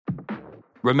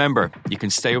Remember, you can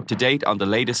stay up to date on the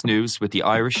latest news with the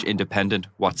Irish Independent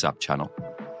WhatsApp channel.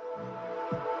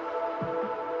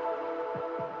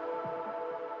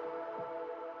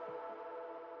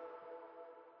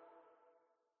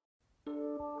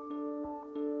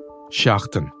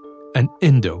 Seachtain, an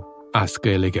Indo as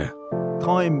Gaeilge.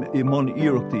 Táim I mon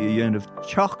iireachta I dhéanamh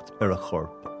teacht ar a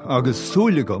chorp, agus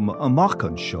súlagam amach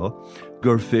an seo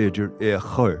gur féidir é a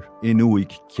chur in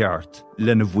uig ceart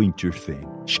lena bhaintir féin.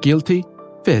 Scialtaí,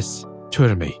 fis,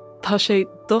 tuirmí. Tá sé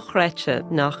dochreite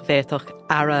nach bhéadach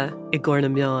ara I gcóir na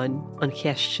meáin an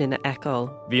cheist sin a eáil.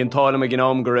 Bhí an tálam a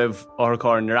gnám go raibh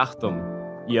áthacáir na reachtam.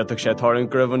 Iadach sé táirn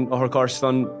gribhann áthacáir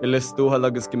san I list dúthal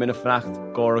agus go minic freacht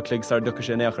gár a cligsar ducha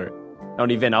sin éachair. Ná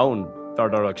ní bhín ann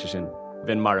dardarach sé sin.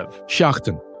 Bhín marabh.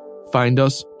 Seachtain. Find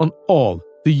us on all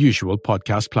the usual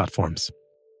podcast platforms.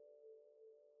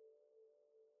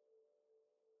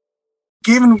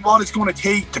 Given what it's going to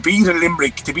take to beat a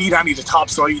Limerick, to beat any of the top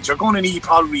sides, you're going to need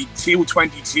probably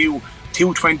 222,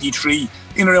 223,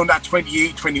 in around that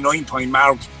 28, 29 point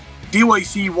mark. Do I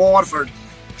see Waterford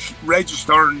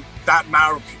registering that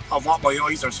mark of what my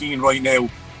eyes are seeing right now?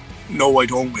 No, I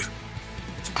don't, Will.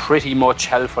 It's pretty much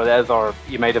hell for leather.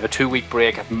 You might have a 2-week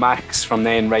break at max from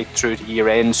then right through to year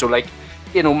end. So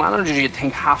managers you'd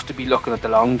think have to be looking at the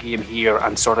long game here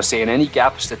and sort of saying any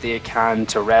gaps that they can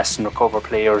to rest and recover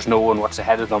players, knowing what's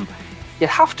ahead of them.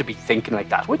 You'd have to be thinking like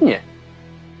that, wouldn't you?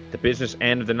 The business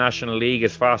end of the National League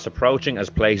is fast approaching as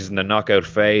places in the knockout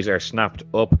phase are snapped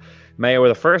up. Mayo were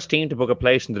the first team to book a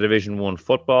place in the Division 1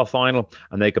 football final,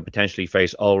 and they could potentially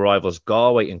face old rivals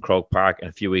Galway in Croke Park in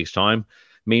a few weeks' time.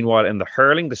 Meanwhile, in the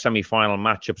hurling, the semi-final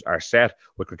matchups are set,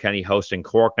 with Kilkenny hosting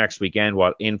Cork next weekend,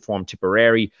 while informed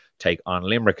Tipperary take on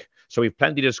Limerick. So we've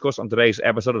plenty to discuss on today's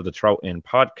episode of the Throw In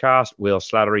podcast. Will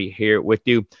Slattery here with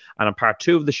you. And in part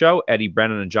 2 of the show, Eddie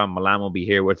Brennan and John Milan will be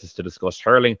here with us to discuss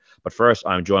hurling. But first,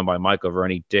 I'm joined by Michael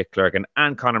Verney, Dick Clerkin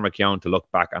and Conor McKeown to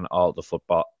look back on all the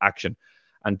football action.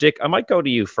 And Dick, I might go to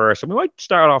you first. And we might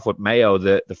start off with Mayo,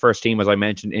 the first team, as I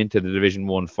mentioned, into the Division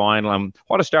 1 final.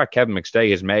 What a start Kevin McStay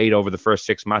has made over the first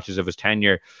 6 matches of his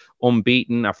tenure.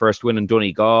 Unbeaten, a first win in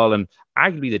Donegal, and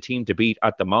arguably the team to beat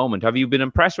at the moment. Have you been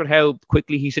impressed with how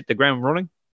quickly he's hit the ground running?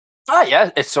 Yeah,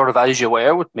 it's sort of as you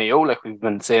were with Mayo, like we've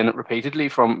been saying it repeatedly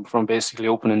from basically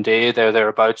opening day,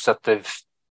 thereabouts, that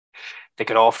they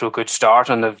get off to a good start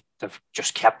and they've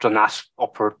just kept on that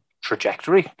upward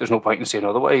trajectory. There's no point in saying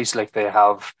otherwise. Like, they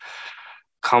have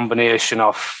combination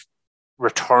of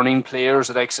returning players,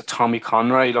 the likes of Tommy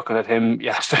Conroy, looking at him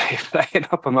yesterday playing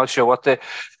up. I'm not sure what they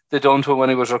done to him when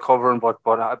he was recovering, but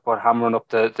hammering up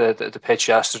the pitch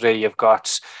yesterday. You've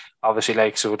got obviously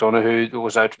like O'Donoghue, who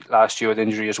was out last year with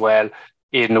injury as well.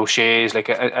 Aidan O'Shea's like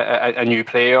a new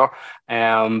player.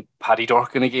 Paddy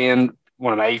Durkin again,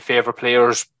 one of my favourite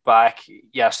players, back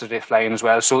yesterday flying as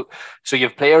well. So you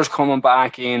have players coming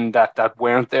back in that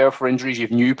weren't there for injuries. You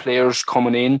have new players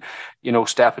coming in,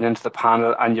 stepping into the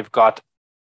panel, and you've got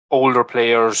older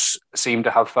players seem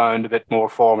to have found a bit more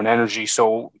form and energy.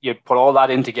 So you put all that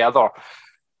in together,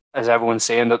 as everyone's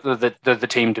saying, that they're the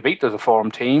team to beat. They're the form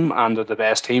team, and they're the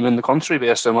best team in the country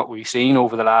based on what we've seen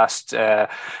over the last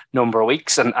number of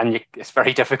weeks. And it's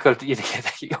very difficult.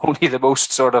 Only the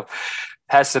most sort of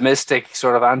pessimistic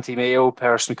sort of anti-Mayo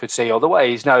person could say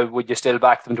otherwise. Now, would you still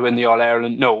back them to win the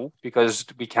All-Ireland? No, because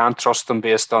we can't trust them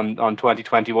based on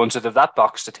 2021. So they have that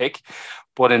box to tick.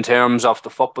 But in terms of the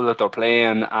football that they're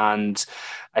playing, and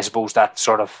I suppose that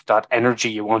sort of that energy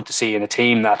you want to see in a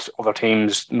team that other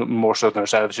teams, more so than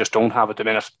ourselves, just don't have at the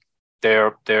minute.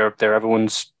 They're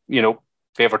everyone's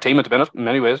favourite team at the minute in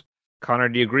many ways. Conor,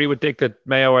 do you agree with Dick that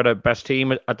Mayo are the best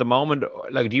team at the moment?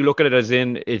 Like, do you look at it as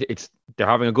in it's they're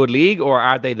having a good league, or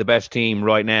are they the best team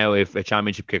right now if a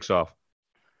championship kicks off?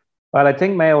 Well, I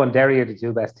think Mayo and Derry are the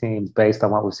two best teams based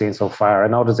on what we've seen so far. I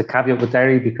know there's a caveat with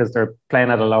Derry because they're playing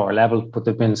at a lower level, but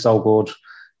they've been so good,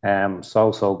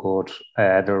 so good.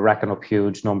 They're racking up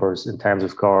huge numbers in terms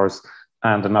of scores,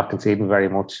 and they're not conceding very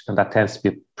much, and that tends to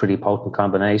be a pretty potent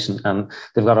combination. And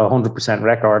they've got a 100%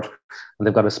 record, and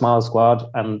they've got a small squad,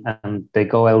 and they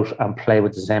go out and play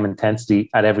with the same intensity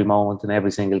at every moment in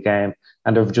every single game,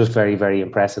 and they're just very, very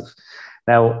impressive.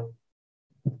 Now,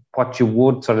 what you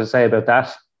would sort of say about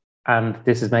that, and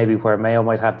this is maybe where Mayo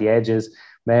might have the edge, is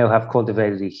Mayo have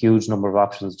cultivated a huge number of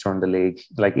options during the league.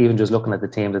 Like, even just looking at the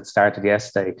team that started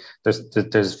yesterday,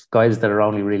 there's guys that are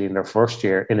only really in their first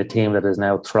year in a team that is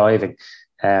now thriving.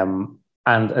 And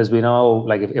as we know,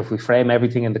 like if we frame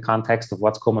everything in the context of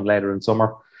what's coming later in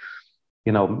summer,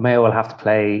 Mayo will have to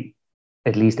play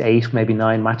at least 8, maybe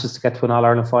 9 matches to get to an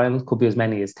All-Ireland final. Could be as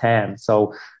many as 10.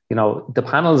 So the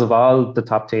panels of all the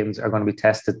top teams are going to be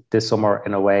tested this summer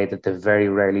in a way that they've very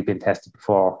rarely been tested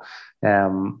before.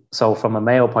 So from a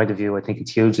Mayo point of view, I think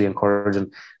it's hugely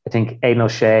encouraging. I think Aidan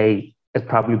O'Shea is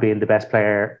probably being the best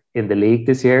player in the league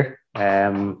this year.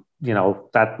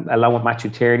 That along with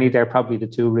Matthew Tierney, they're probably the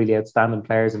two really outstanding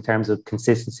players in terms of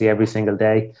consistency every single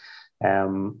day.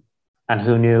 And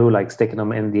who knew, like, sticking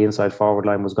them in the inside forward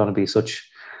line was going to be such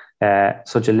a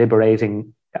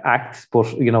liberating act.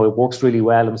 But it works really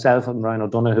well. Himself and Ryan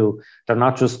O'Donoghue, they're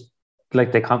not just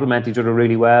like, they complement each other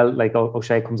really well. Like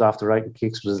O'Shea comes off the right and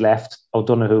kicks with his left.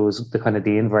 O'Donoghue is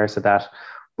the inverse of that.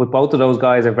 But both of those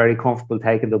guys are very comfortable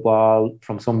taking the ball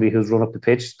from somebody who's run up the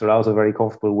pitch. They're also very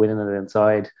comfortable winning it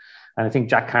inside. And I think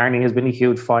Jack Carney has been a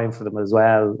huge find for them as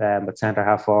well, at centre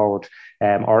half forward,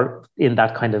 or in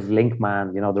that kind of link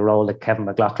man, the role that Kevin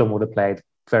McLaughlin would have played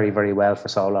very, very well for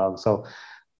so long. So,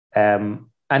 and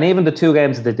even the two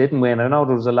games that they didn't win, I know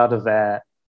there was a lot of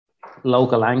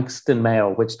local angst in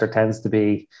Mayo, which there tends to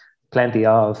be plenty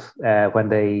of when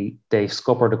they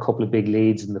scuppered a couple of big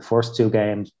leads in the first two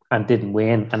games and didn't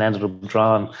win and ended up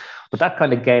drawn. But that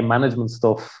kind of game management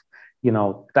stuff,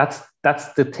 that's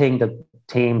the thing that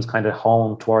teams kind of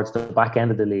hone towards the back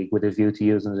end of the league with a view to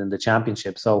using it in the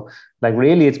championship. So, like,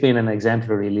 really, it's been an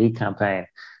exemplary league campaign.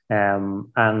 And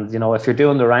if you're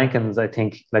doing the rankings, I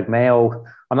think, like, Mayo,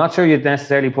 I'm not sure you'd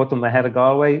necessarily put them ahead of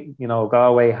Galway.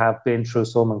 Galway have been through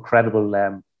some incredible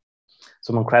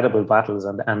battles,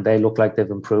 and they look like they've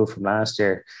improved from last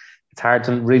year. It's hard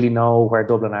to really know where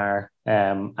Dublin are,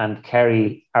 and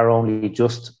Kerry are only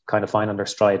just kind of finding their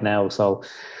stride now. So,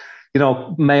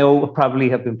 Mayo probably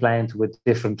have been playing to a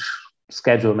different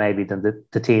schedule maybe than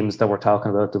the teams that we're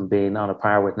talking about them being on a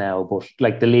par with now. But,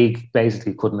 like, the league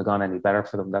basically couldn't have gone any better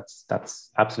for them.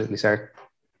 That's absolutely certain.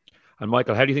 And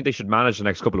Michael, how do you think they should manage the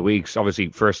next couple of weeks? Obviously,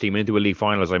 first team into a league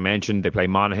final, as I mentioned, they play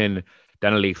Monaghan,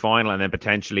 then a league final, and then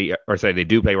potentially, they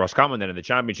do play Roscommon then in the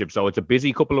championship. So it's a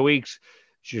busy couple of weeks.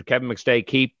 Should Kevin McStay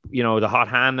keep, the hot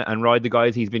hand and ride the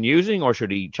guys he's been using, or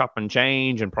should he chop and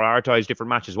change and prioritise different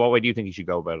matches? What way do you think he should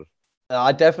go about it?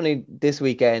 Definitely this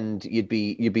weekend you'd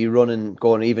be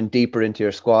going even deeper into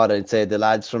your squad. I'd say the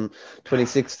lads from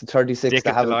 26 to 36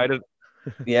 that haven't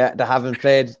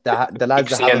played. The lads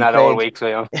that haven't played all week. So,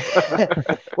 yeah.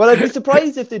 Well, I'd be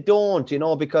surprised if they don't.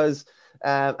 Because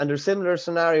and there's similar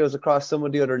scenarios across some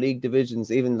of the other league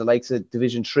divisions, even the likes of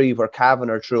Division 3 where Cavan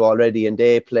are through already, and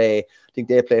they play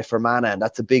Fermanagh, and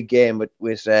that's a big game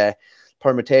with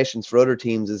permutations for other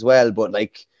teams as well. But,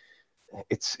 like,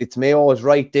 it's Mayo is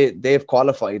right. They've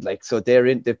qualified, like, so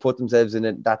they've put themselves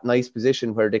in that nice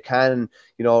position where they can,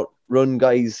 run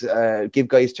guys, give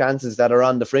guys chances that are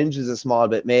on the fringes a small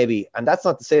bit maybe. And that's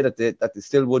not to say that they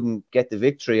still wouldn't get the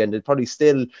victory, and they'd probably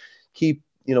still keep,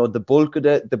 the bulk of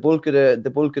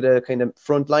the kind of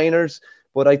frontliners.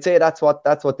 But I'd say that's what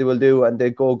they will do, and they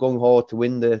go gung ho to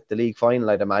win the league final,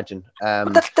 I'd imagine.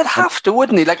 But they'd have to,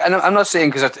 wouldn't they? Like, I'm not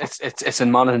saying because it's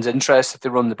in Monaghan's interest that they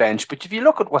run the bench, but if you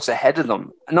look at what's ahead of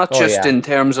them, not just in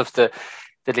terms of the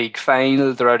league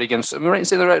final, they're out against. Am I right in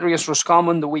saying they're out against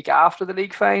Roscommon the week after the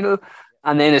league final,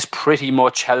 and then it's pretty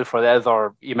much hell for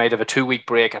leather. You might have a 2-week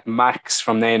break at max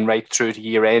from then right through to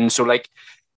year end. So, like,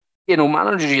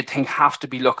 managers, you'd think, have to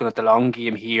be looking at the long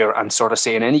game here and sort of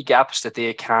saying any gaps that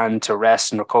they can to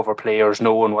rest and recover players,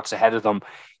 knowing what's ahead of them.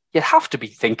 You'd have to be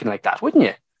thinking like that, wouldn't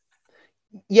you?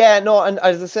 Yeah, no, and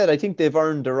as I said, I think they've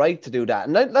earned the right to do that.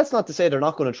 And that's not to say they're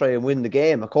not going to try and win the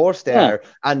game. Of course they are.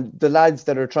 And the lads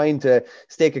that are trying to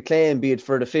stake a claim, be it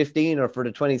for the 15 or for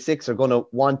the 26, are going to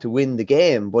want to win the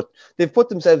game. But they've put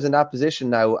themselves in that position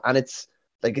now, and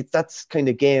that's kind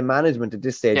of game management at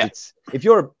this stage. Yeah. It's if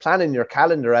you're planning your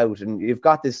calendar out and you've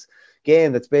got this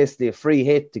game that's basically a free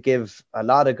hit to give a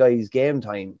lot of guys game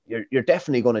time, you're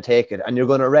definitely going to take it, and you're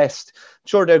going to rest.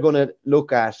 Sure, they're going to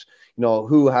look at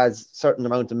who has certain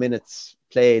amount of minutes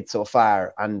played so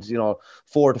far, and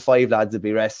 4 to 5 lads will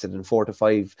be rested and 4 to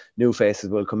 5 new faces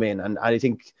will come in, and I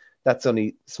think that's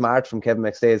only smart from Kevin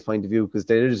McStay's point of view, because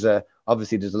there's a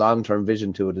long-term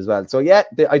vision to it as well. So yeah,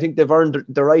 I think they've earned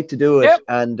the right to do it. Yep.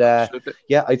 And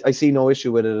I see no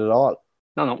issue with it at all.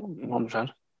 No,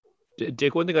 100%.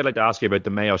 Dick, one thing I'd like to ask you about the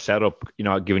Mayo setup,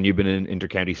 given you've been in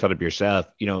inter-county setup yourself,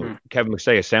 Kevin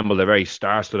McStay assembled a very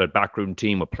star-studded backroom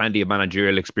team with plenty of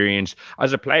managerial experience.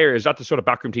 As a player, is that the sort of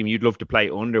backroom team you'd love to play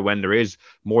under when there is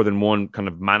more than one kind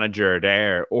of manager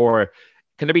there? Or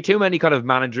can there be too many kind of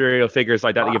managerial figures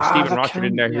like that? You have Stephen Rochford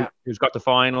in there who's got the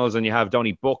finals, and you have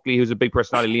Donny Buckley, who's a big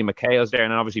personality. Liam McHale's there,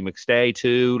 and then obviously McStay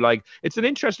too. Like, it's an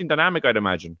interesting dynamic, I'd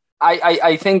imagine.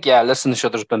 I think, listen,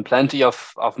 sure, there's been plenty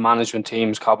of management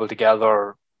teams cobbled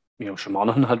together, Sean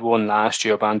Monaghan had won last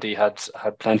year. Bandy had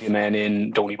plenty of men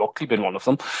in. Donny Buckley been one of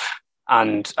them,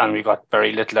 and we got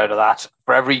very little out of that.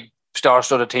 For every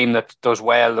star-studded team that does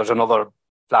well, there's another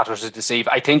flatters to deceive.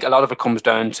 I think a lot of it comes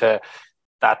down to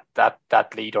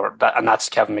that leader, and that's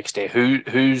Kevin McStay,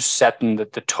 who's setting the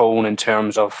tone in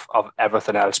terms of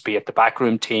everything else, be it the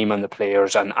backroom team and the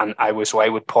players. And I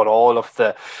would put all of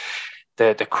the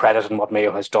credit on what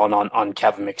Mayo has done on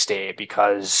Kevin McStay,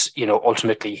 because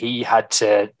ultimately he had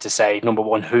to decide, number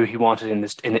one, who he wanted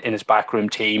in his backroom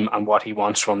team and what he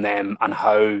wants from them and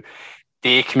how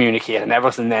they communicate, and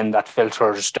everything then that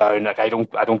filters down. Like I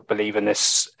don't believe in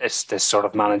this sort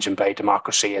of managing by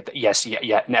democracy. Yes,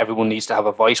 yeah, everyone needs to have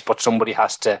a voice, but somebody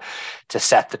has to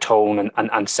set the tone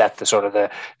and set the sort of the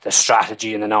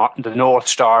strategy and the North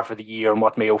Star for the year and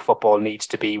what Mayo football needs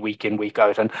to be week in, week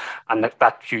out, and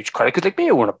that huge credit, because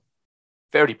Mayo were in a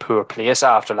very poor place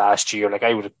after last year.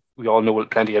 We all know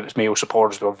plenty of Mayo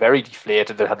supporters were very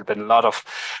deflated. There had been a lot of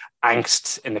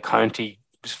angst in the county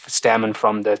stemming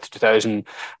from the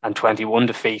 2021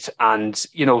 defeat, and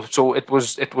so it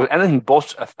was anything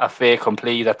but a fait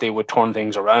accompli that they would turn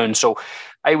things around. So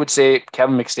I would say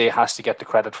Kevin McStay has to get the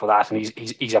credit for that, and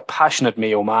he's a passionate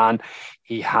Mayo man.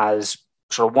 He has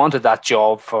sort of wanted that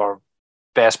job for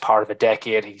best part of a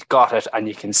decade. He's got it, and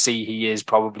you can see he is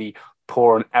probably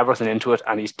pouring everything into it,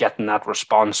 and he's getting that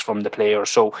response from the players.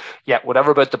 So yeah,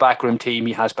 whatever about the backroom team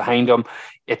he has behind him,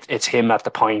 it's him at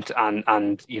the point,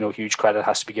 and huge credit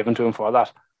has to be given to him for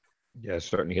that. Yeah,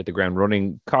 certainly hit the ground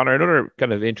running. Conor, another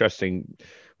kind of interesting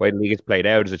way the league is played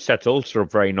out is it sets Ulster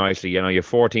up very nicely. You have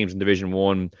 4 teams in Division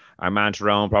 1, Armagh,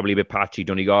 Tyrone, probably a bit patchy,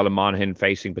 Donegal and Monaghan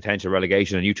facing potential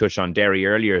relegation, and you touched on Derry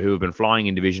earlier, who have been flying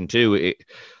in Division 2.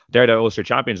 They're the Ulster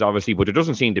champions, obviously, but there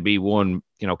doesn't seem to be one,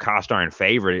 cast iron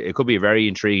favourite. It could be a very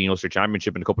intriguing Ulster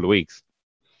championship in a couple of weeks.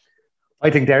 I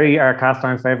think Derry are cast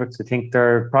iron favourites. I think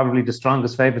they're probably the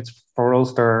strongest favourites for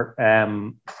Ulster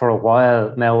for a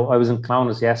while now. I was in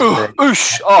Clowness yesterday.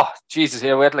 Oh, Jesus,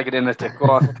 here, wait till I get in it. Go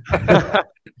on.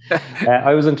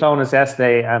 I was in Clowness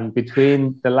yesterday, and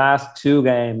between the last 2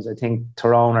 games, I think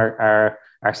Tyrone are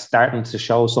starting to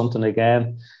show something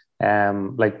again.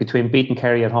 Between beating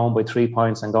Kerry at home by 3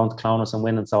 points and going to Clowness and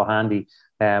winning so handy.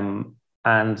 And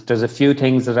there's a few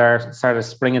things that are sort of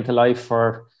springing to life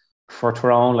for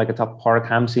Tyrone, like I thought Pádraig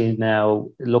Hampsey now,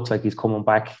 it looks like he's coming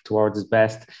back towards his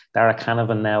best. Dara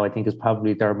Canavan now, I think, is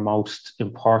probably their most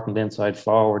important inside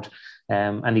forward.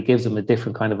 And he gives them a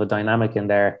different kind of a dynamic in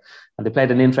there. And they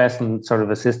played an interesting sort of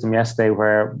a system yesterday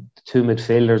where the 2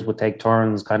 midfielders would take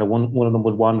turns, kind of one of them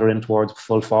would wander in towards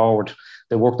full forward.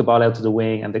 They worked the ball out to the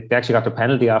wing, and they actually got the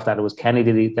penalty off that. It was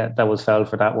Kennedy that was fouled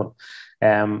for that one.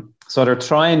 So they're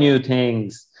trying new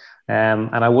things.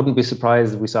 And I wouldn't be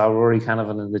surprised if we saw Rory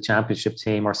Canavan in the championship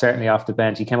team, or certainly off the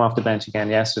bench. He came off the bench again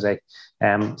yesterday.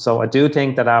 So I do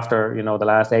think that after the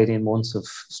last 18 months of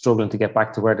struggling to get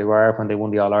back to where they were when they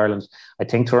won the All-Ireland, I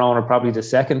think Tyrone are probably the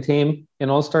second team in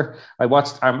Ulster. I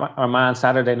watched Armagh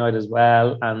Saturday night as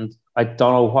well, and I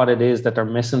don't know what it is that they're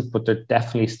missing, but they're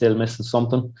definitely still missing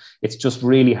something. It's just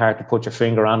really hard to put your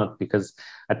finger on it, because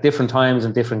at different times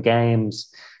in different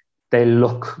games, they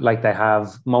look like they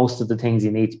have most of the things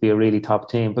you need to be a really top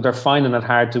team, but they're finding it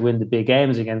hard to win the big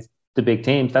games against the big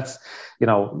teams. That's,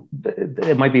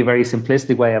 it might be a very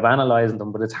simplistic way of analysing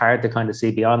them, but it's hard to kind of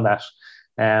see beyond that.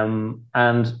 And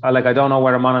I don't know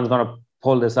whether Monaghan's going to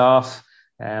pull this off.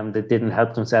 They didn't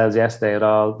help themselves yesterday at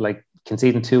all.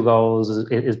 Conceding 2 goals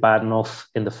is bad enough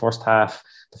in the first half.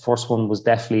 The first one was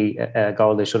definitely a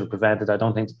goal they should have prevented. I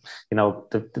don't think,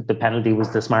 the penalty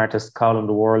was the smartest call in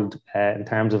the world in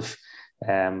terms of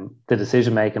the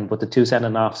decision making. But the 2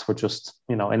 sending-offs were just,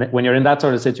 when you're in that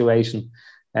sort of situation,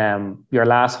 your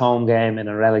last home game in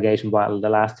a relegation battle, the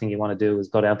last thing you want to do is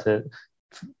go down to,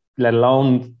 let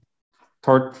alone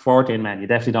 14 men. You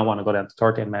definitely don't want to go down to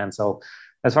 13 men. So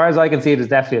as far as I can see, there's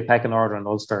definitely a pecking order in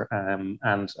Ulster.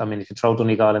 And I mean, if you throw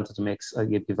Donegal into the mix,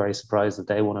 you'd be very surprised that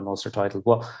they won an Ulster title.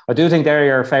 Well, I do think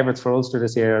Derry are favourites for Ulster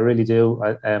this year. I really do.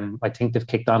 I think they've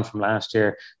kicked on from last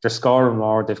year. They're scoring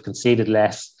more. They've conceded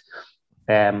less.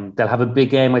 They'll have a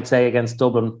big game, I'd say, against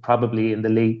Dublin, probably in the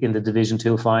league, in the Division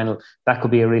 2 final. That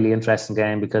could be a really interesting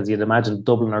game, because you'd imagine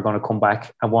Dublin are going to come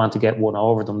back and want to get one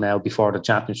over them now before the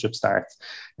championship starts.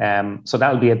 So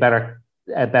that'll be a better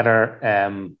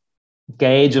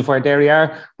gauge of where Derry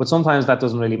are, but sometimes that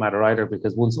doesn't really matter either,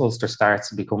 because once Ulster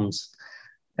starts, it becomes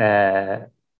very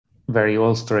very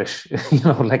Ulsterish,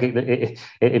 like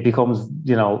it becomes,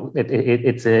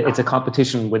 it's a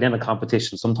competition within a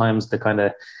competition. Sometimes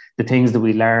the things that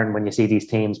we learn when you see these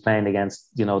teams playing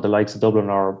against, the likes of Dublin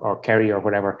or Kerry or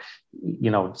whatever,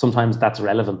 sometimes that's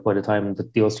relevant by the time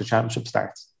that the Ulster Championship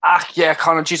starts. Yeah,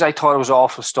 Conor, geez, I thought it was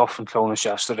awful stuff in Clonus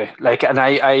yesterday. And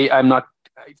I'm not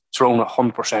thrown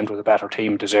 100% with a better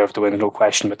team, deserved to win, no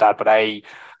question with that, but I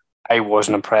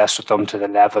wasn't impressed with them to the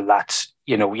level that,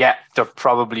 they're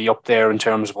probably up there in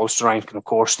terms of Ulster rank, and of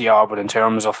course they are, but in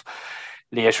terms of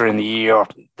later in the year,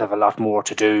 they have a lot more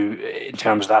to do in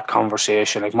terms of that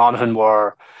conversation. Like Monaghan it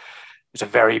was a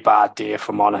very bad day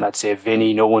for Monaghan. I'd say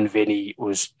knowing Vinny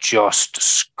was just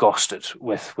disgusted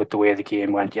with the way the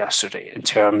game went yesterday in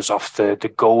terms of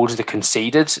the goals they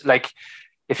conceded. Like,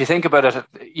 if you think about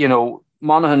it,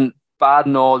 Monaghan, bad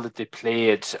and all that they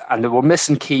played, and they were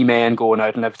missing key men going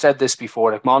out. And I've said this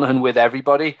before, like Monaghan with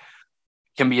everybody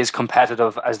can be as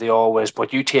competitive as they always,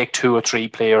 but you take 2 or 3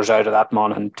 players out of that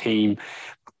Monaghan team,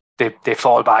 they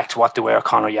fall back to what they were,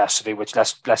 Conor, yesterday, which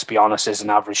let's be honest is an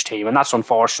average team, and that's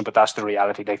unfortunate, but that's the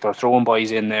reality. Like, they're throwing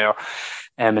boys in there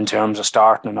in terms of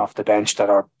starting and off the bench that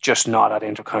are just not at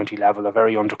inter-county level. They're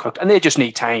very undercooked, and they just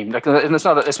need time. Like, and it's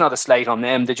not a slight on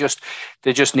them. They just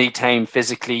need time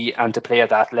physically and to play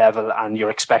at that level, and you're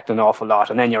expecting an awful lot,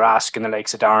 and then you're asking the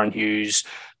likes of Darren Hughes,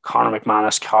 Conor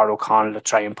McManus, Carl O'Connell to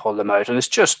try and pull them out, and it's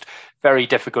just very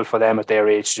difficult for them at their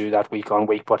age to do that week on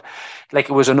week. But like,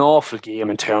 it was an awful game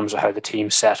in terms of how the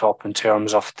team set up, in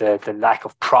terms of the lack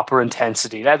of proper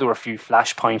intensity. There were a few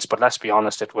flash points, but let's be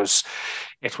honest, it was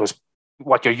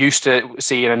what you're used to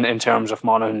seeing in terms of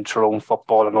Monaghan Tyrone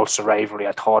football and Ulster rivalry.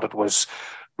 I thought it was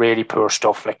really poor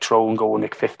stuff, like Tyrone going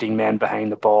like 15 men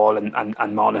behind the ball,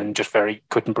 and Monaghan just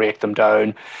couldn't break them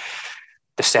down.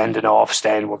 The sending off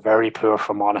stand were very poor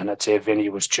for Monaghan. I'd say Vinny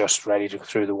was just ready to go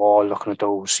through the wall looking at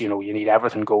those. You need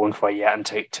everything going for you, and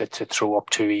to throw up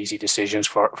 2 easy decisions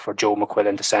for Joe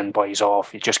McQuillan to send boys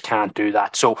off. You just can't do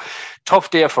that. So tough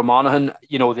day for Monaghan.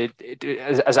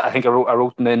 As I think I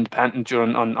wrote in the Independent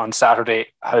on Saturday,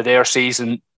 how their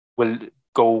season will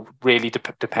go really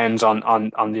depends on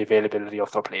the availability of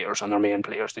their players and their main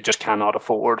players. They just cannot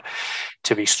afford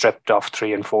to be stripped off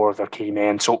 3 and 4 of their key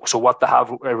men. So what they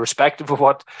have, irrespective of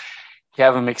what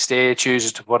Kevin McStay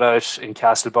chooses to put out in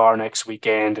Castlebar next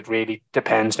weekend, it really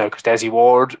depends now, because Desi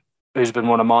Ward, who's been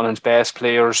one of Monaghan's best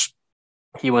players,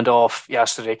 he went off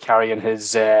yesterday carrying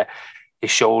his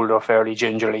shoulder fairly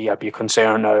gingerly. I'd be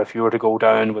concerned now if you were to go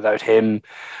down without him.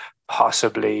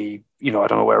 Possibly, I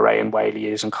don't know where Ryan Wiley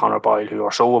is and Conor Boyle, who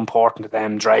are so important to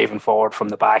them driving forward from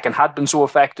the back and had been so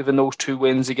effective in those 2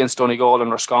 wins against Donegal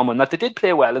and Roscommon, that they did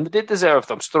play well and they did deserve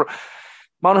them. So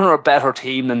Monaghan are a better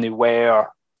team than they were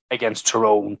against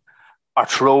Tyrone. Are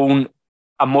Tyrone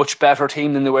a much better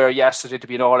team than they were yesterday to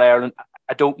be in All-Ireland?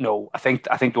 I don't know. I think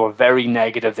they were very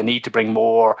negative. They need to bring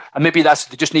more, and maybe they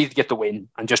just need to get the win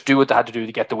and just do what they had to do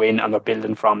to get the win, and they're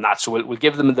building from that. So we'll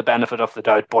give them the benefit of the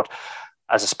doubt, but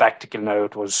as a spectacle now,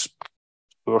 it was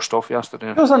poor stuff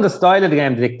yesterday. Just on the style of the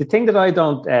game, the thing that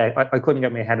I couldn't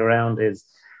get my head around is,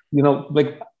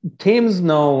 like, teams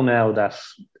know now that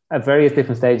at various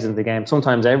different stages of the game,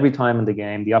 sometimes every time in the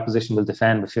game, the opposition will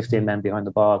defend with 15 men behind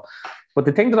the ball. But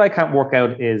the thing that I can't work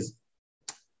out is,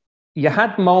 you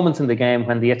had moments in the game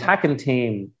when the attacking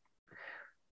team,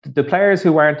 the players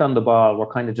who weren't on the ball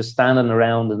were kind of just standing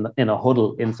around in a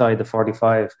huddle inside the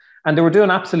 45, and they were doing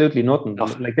absolutely nothing.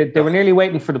 Like, they were nearly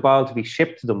waiting for the ball to be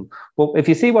shipped to them. But if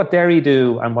you see what Derry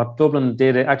do and what Dublin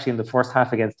did actually in the first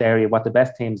half against Derry, what the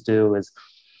best teams do is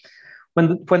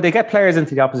when they get players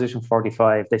into the opposition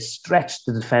 45, they stretch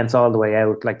the defence all the way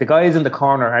out. Like, the guys in the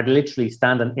corner are literally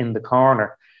standing in the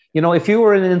corner. If you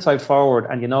were an inside forward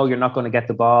and you're not going to get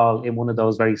the ball in one of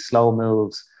those very slow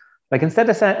moves, like, instead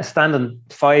of standing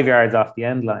 5 yards off the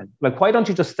end line, like, why don't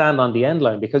you just stand on the end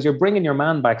line? Because you're bringing your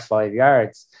man back 5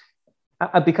 yards.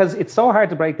 Because it's so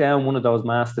hard to break down one of those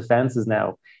mass defenses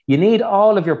now. You need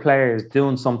all of your players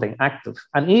doing something active.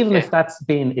 And even if that's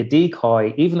being a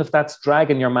decoy, even if that's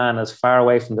dragging your man as far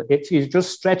away from if you're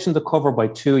just stretching the cover by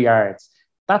 2 yards,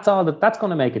 that's going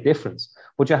to make a difference.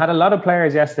 But you had a lot of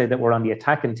players yesterday that were on the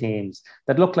attacking teams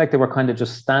that looked like they were kind of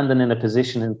just standing in a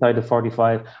position inside the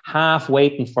 45, half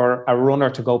waiting for a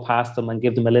runner to go past them and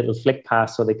give them a little flick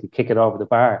pass so they could kick it over the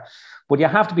bar. But you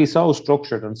have to be so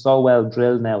structured and so well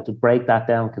drilled now to break that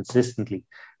down consistently.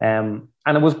 And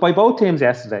it was by both teams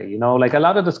yesterday. Like, a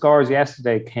lot of the scores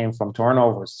yesterday came from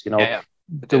turnovers.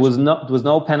 There was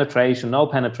no penetration.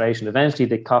 Eventually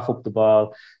they cough up the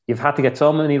ball. You've had to get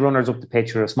so many runners up the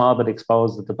pitch, or a small bit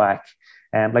exposed at the back.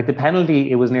 Like, the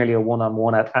penalty, it was nearly a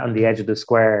one-on-one on the edge of the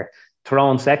square.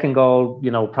 Tyrone's second goal,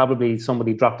 probably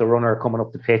somebody dropped the runner coming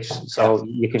up the pitch, so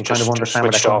you can kind of understand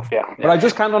where that comes. But I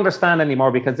just can't understand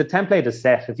anymore because the template is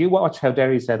set. If you watch how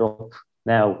Derry's set up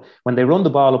now, when they run the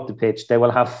ball up the pitch, they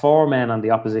will have 4 men on the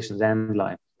opposition's end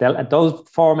line. Those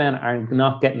 4 men are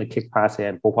not getting a kick pass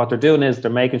in, but what they're doing is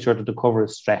they're making sure that the cover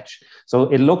is stretched. So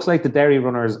it looks like the Derry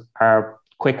runners are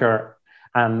quicker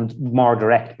and more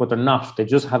direct, but they're not. They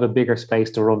just have a bigger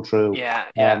space to run through. Yeah.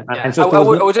 And I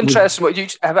was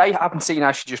interested. I haven't seen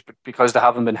actually just because they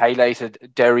haven't been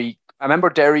highlighted. Derry. I remember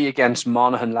Derry against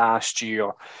Monaghan last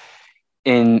year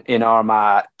in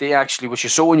Armagh. They actually, which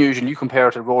is so unusual. You compare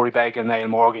it to Rory Begg and Niall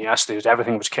Morgan yesterday.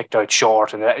 Everything was kicked out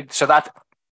short, and so that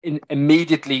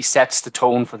immediately sets the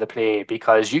tone for the play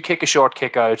because you kick a short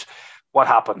kick out. What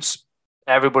happens?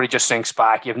 Everybody just sinks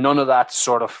back. You have none of that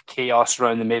sort of chaos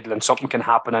around the middle and something can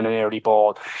happen in an early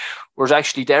ball. Whereas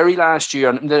actually Derry last year,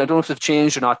 and I don't know if they've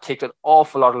changed or not, kicked an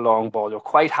awful lot of long ball. They're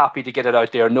quite happy to get it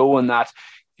out there knowing that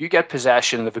if you get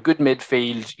possession and have a good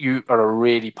midfield, you are a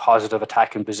really positive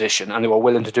attacking position and they were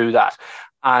willing to do that.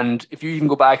 And if you even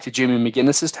go back to Jimmy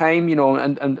McGuinness's time,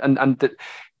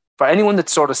 for anyone that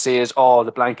sort of says,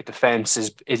 the blanket defence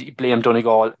is blame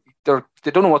Donegal, they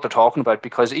don't know what they're talking about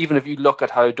because even if you look at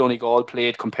how Donegal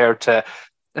played compared to,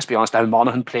 let's be honest, how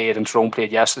Monaghan played and Tyrone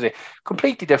played yesterday,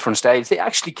 completely different styles. They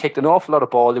actually kicked an awful lot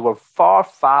of ball. They were far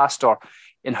faster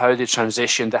in how they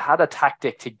transitioned. They had a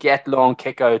tactic to get long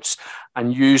kickouts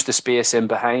and use the space in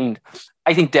behind.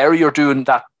 I think Derry are doing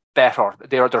that better.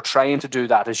 They're trying to do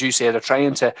that. As you say, they're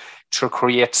trying to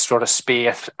create sort of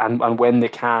space and when they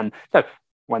can. Now,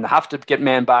 when they have to get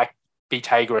men back, be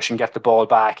tigerish and get the ball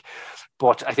back.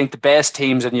 But I think the best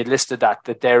teams, and you listed that,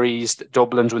 the Derrys, the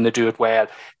Dublins, when they do it well,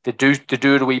 they do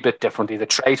it a wee bit differently. They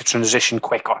try to transition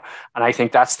quicker. And I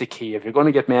think that's the key. If you're going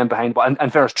to get men behind,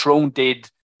 and first, Tyrone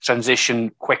did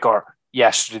transition quicker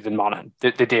yesterday than Monaghan.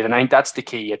 They did. And I think that's the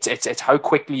key. It's how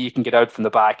quickly you can get out from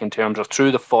the back in terms of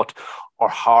through the foot or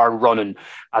hard running,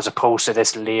 as opposed to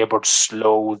this laboured,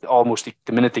 slow, almost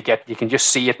the minute they get, you can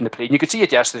just see it in the play. And you could see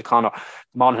it yesterday, Conor,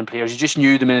 Monaghan players, you just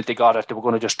knew the minute they got it, they were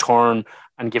going to just turn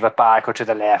and give it back or to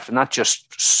the left. And that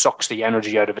just sucks the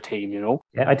energy out of a team,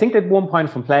 Yeah, I think that 1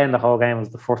 point from playing the whole game was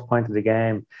the first point of the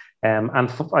game.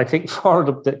 And I think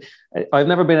I've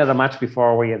never been at a match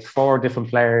before where you had 4 different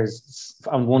players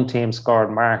on one team scored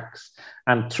marks.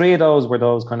 And 3 of those were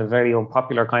those kind of very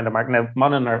unpopular kind of marks. Now,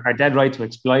 Monaghan are dead right to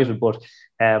exploit it, but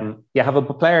you have a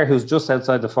player who's just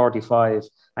outside the 45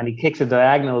 and he kicks a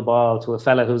diagonal ball to a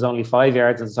fella who's only 5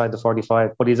 yards inside the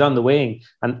 45, but he's on the wing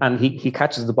and he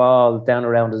catches the ball down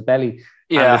around his belly.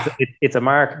 Yeah, it's a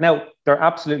mark. Now, they're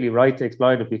absolutely right to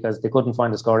exploit it because they couldn't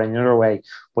find a score any other way.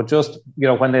 But just,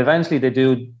 when they eventually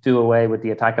do away with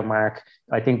the attacking mark,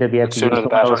 I think they'll be able to do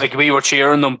better. Like we were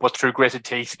cheering them, but through gritted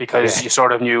teeth because you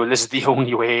sort of knew this is the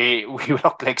only way. We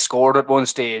looked like scored at one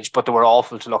stage, but they were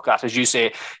awful to look at. As you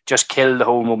say, just kill the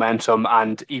whole momentum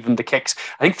and even the kicks.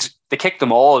 I think they kicked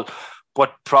them all.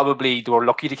 But probably they were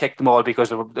lucky to kick them all because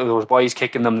there was boys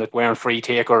kicking them that weren't free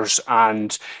takers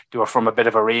and they were from a bit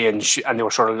of a range and they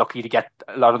were sort of lucky to get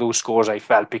a lot of those scores, I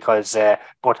felt, because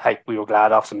but hey, we were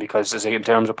glad of them because in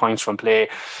terms of points from play,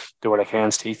 they were like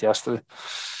hands teeth yesterday.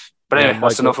 But anyway,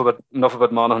 that's enough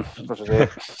about Monaghan for today.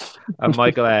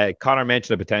 Michael, Conor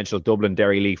mentioned a potential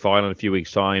Dublin-Derry League final in a few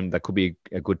weeks' time. That could be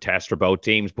a good test for both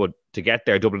teams. But to get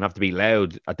there, Dublin have to be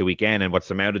Louth at the weekend and what's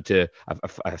amounted to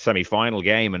a semi-final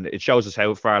game. And it shows us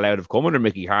how far Louth have come under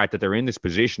Mickey Hart that they're in this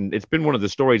position. It's been one of the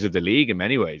stories of the league in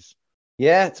many ways.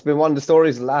 Yeah, it's been one of the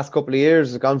stories of the last couple of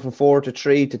years. It's gone from 4 to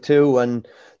 3 to 2 and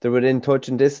they're within touch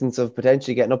and distance of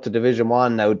potentially getting up to Division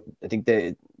 1. Now, I think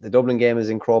the Dublin game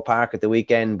is in Croke Park at the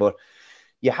weekend, but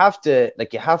you have to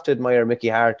admire Mickey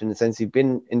Hart in the sense he's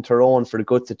been in Tyrone for the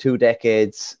guts of 2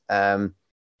 decades. You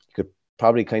could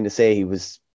probably kind of say he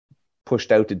was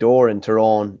pushed out the door in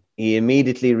Tyrone. He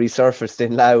immediately resurfaced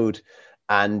in Louth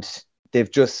and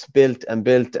they've just built and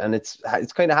it's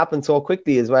kind of happened so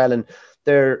quickly as well. And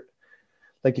they're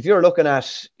like, if you're looking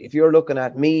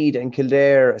at Meath and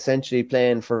Kildare essentially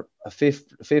playing for a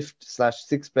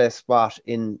fifth/sixth best spot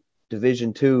in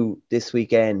Division 2 this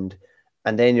weekend,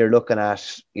 and then you're looking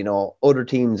at, other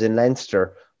teams in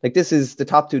Leinster, like this is the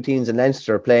top 2 teams in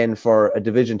Leinster playing for a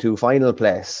Division 2 final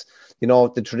place.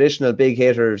 The traditional big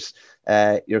hitters,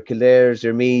 your Kildares,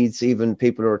 your Meads, even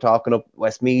people who are talking up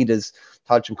Westmeath as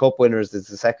Tailteann Cup winners is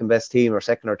the second best team or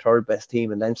second or third best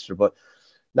team in Leinster. But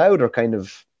now they're kind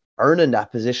of earning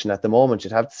that position at the moment,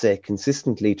 you'd have to say,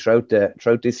 consistently throughout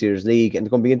this year's league. And it's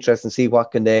going to be interesting to see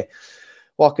what can they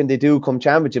do come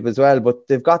championship as well. But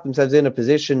they've got themselves in a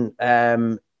position.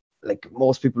 like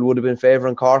most people would have been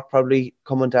favouring Cork probably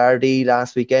coming to RD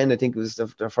last weekend. I think it was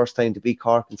their first time to beat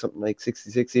Cork in something like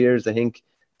 66 years, I think.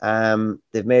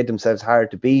 They've made themselves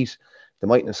hard to beat. They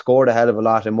mightn't have scored a hell of a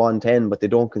lot in 110, but they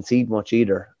don't concede much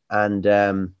either. And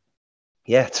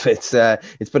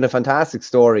it's been a fantastic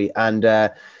story.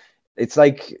 And it's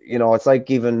like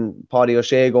even Paddy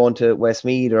O'Shea going to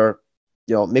Westmeath, or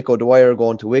Mick O'Dwyer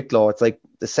going to Wicklow. It's like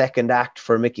the second act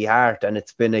for Mickey Hart, and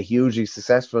it's been a hugely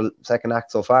successful second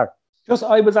act so far.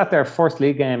 I was at their first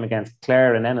league game against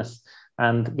Clare and Ennis,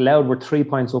 and Louth were 3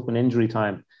 points up in injury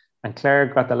time, and Clare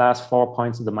got the last 4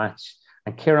 points of the match,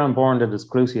 and Kieran Bourne did his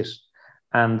cruciate.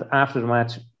 And after the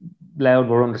match, Louth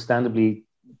were understandably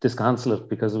disconsolate,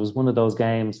 because it was one of those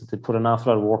games that they put an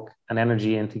awful lot of work and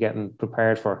energy into getting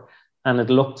prepared for. And it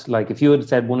looked like if you had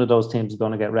said one of those teams is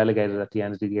going to get relegated at the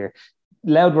end of the year,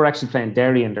 Louth were actually playing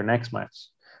Derry in their next match.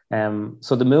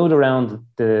 So the mood around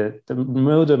the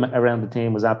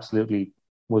team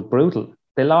was brutal.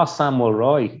 They lost Samuel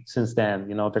Roy since then,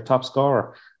 their top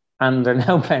scorer, and they're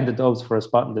now playing the Dubs for a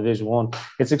spot in Division 1.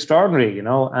 It's extraordinary,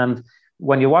 and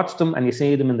when you watch them and you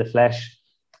see them in the flesh,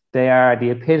 they are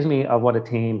the epitome of what a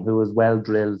team who is well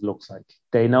drilled looks like.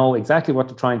 They know exactly what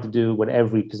they're trying to do with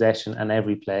every possession and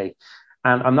every play.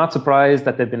 And I'm not surprised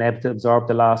that they've been able to absorb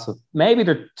the loss of maybe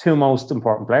their two most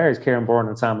important players, Kieran Bourne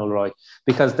and Samuel Roy,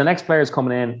 because the next players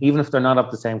coming in, even if they're not of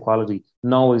the same quality,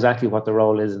 know exactly what the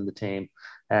role is in the team.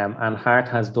 And Hart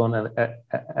has done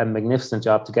a magnificent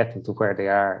job to get them to where they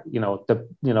are.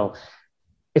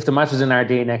 If the match was in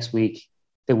RD next week,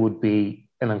 it would be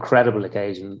an incredible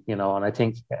occasion, and I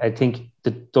think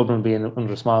the Dublin will be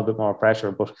under a small bit more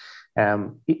pressure. But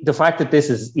the fact that this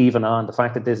is even on, the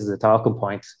fact that this is a talking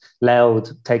point,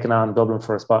 Louth taking on Dublin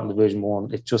for a spot in Division 1,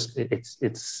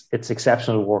 it's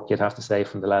exceptional work, you'd have to say,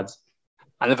 from the lads.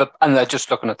 And they're just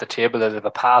looking at the table, they have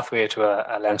a pathway to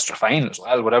a Leinster final as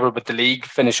well, whatever. But the league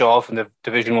finish off in the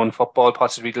Division 1 football,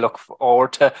 possibly to look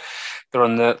forward to. They're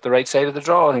on the right side of the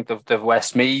draw. I think they've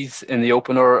Westmeath in the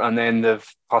opener, and then they've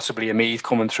possibly a Meath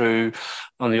coming through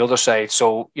on the other side.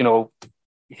 So,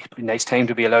 it'd be a nice time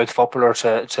to be a Louth footballer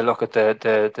to look at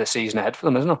the season ahead for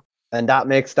them, isn't it? And that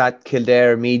makes that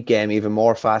Kildare-Meath game even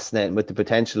more fascinating, with the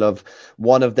potential of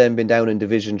one of them being down in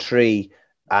Division 3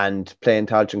 and playing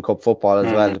Tailteann Cup football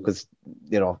as well, because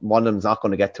one of them's not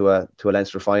going to get to a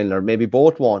Leinster final, or maybe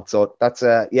both won't. So that's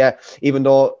even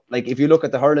though, like, if you look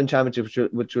at the hurling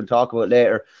championship, which we'll talk about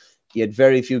later, you had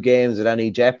very few games with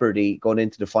any jeopardy going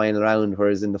into the final round,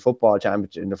 whereas in the football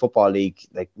championship, in the football league,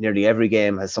 like, nearly every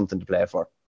game has something to play for.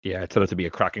 Yeah, it's going to be a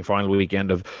cracking final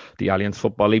weekend of the Alliance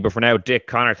Football League. But for now, Dick,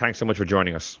 Connor, thanks so much for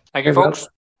joining us. Thank you, folks.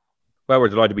 Well, we're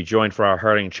delighted to be joined for our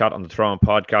hurling chat on the Throne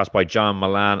podcast by John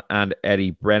Milan and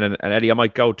Eddie Brennan. And Eddie, I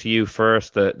might go to you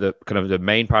first. The kind of the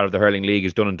main part of the hurling league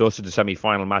is done and dusted. The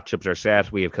semi-final matchups are set.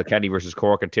 We have Kilkenny versus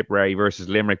Cork and Tipperary versus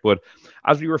Limerick. But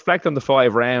as we reflect on the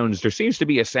 5 rounds, there seems to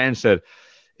be a sense that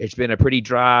it's been a pretty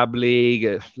drab league.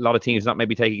 A lot of teams not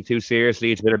maybe taking it too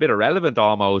seriously. It's been a bit irrelevant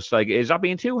almost. Like, is that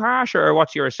being too harsh, or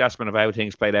what's your assessment of how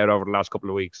things played out over the last couple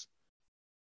of weeks?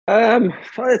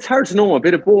 It's hard to know. A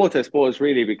bit of both, I suppose,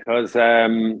 really, because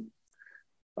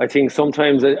I think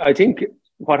sometimes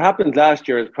what happened last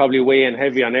year is probably weighing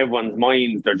heavy on everyone's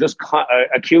minds. They're just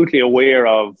acutely aware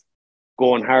of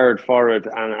going hard for it.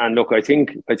 And look, I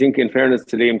think in fairness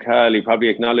to Liam Cahill, he probably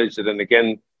acknowledged it. And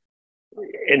again,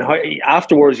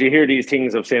 afterwards, you hear these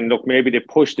things of saying, look, maybe they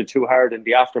pushed it too hard in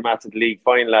the aftermath of the league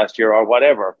final last year, or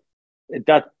whatever.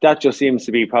 That just seems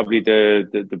to be probably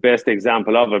the best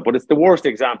example of it, but it's the worst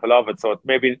example of it. So it's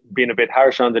maybe being a bit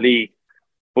harsh on the league.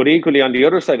 But equally, on the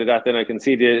other side of that, then I can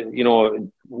see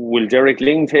will Derek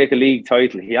Ling take a league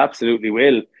title? He absolutely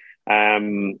will.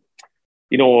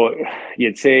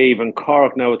 You'd say even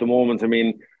Cork now at the moment. I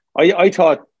mean, I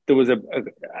thought there was a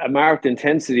marked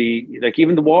intensity, like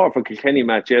even the Waterford Kilkenny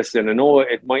match yesterday. And I know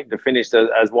it mightn't have finished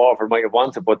as Waterford might have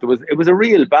wanted, but it was a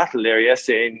real battle there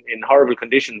yesterday in horrible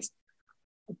conditions.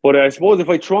 But I suppose if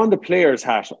I throw on the player's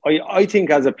hat, I think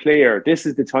as a player, this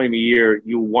is the time of year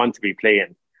you want to be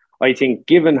playing. I think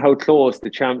given how close the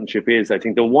championship is, I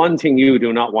think the one thing you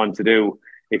do not want to do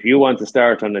if you want to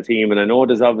start on the team, and I know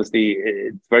there's obviously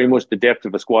it's very much the depth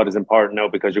of a squad is important now,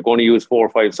 because you're going to use 4 or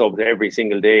 5 subs every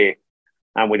single day.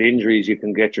 And with injuries, you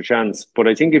can get your chance. But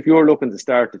I think if you're looking to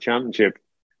start the championship,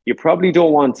 you probably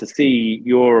don't want to see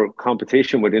your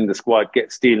competition within the squad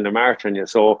get stealing a march on you.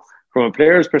 So from a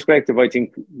player's perspective, I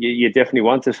think you definitely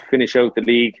want to finish out the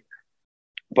league.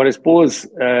 But I suppose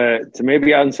to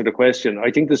maybe answer the question, I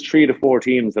think there's 3 to 4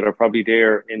 teams that are probably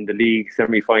there in the league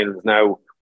semi-finals now.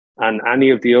 And any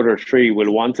of the other 3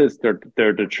 will want it. They're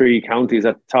the 3 counties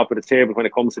at the top of the table when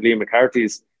it comes to Liam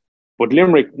McCarthy's. But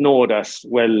Limerick know that,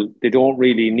 well, they don't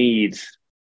really need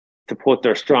to put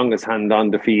their strongest hand on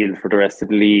the field for the rest of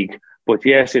the league. But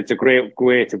yes, it's a great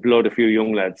way to blood a few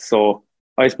young lads. So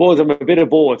I suppose I'm a bit of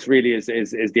both, really, is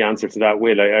the answer to that,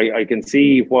 Will. I can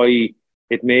see why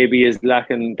it maybe is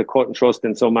lacking the cut and trust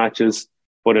in some matches,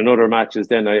 but in other matches,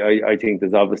 then I think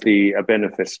there's obviously a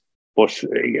benefit. But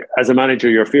as a manager,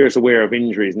 you're fierce aware of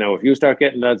injuries. Now, if you start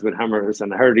getting lads with hammers,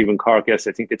 and I heard even Cork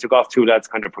yesterday, I think they took off 2 lads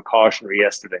kind of precautionary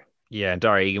yesterday. Yeah, and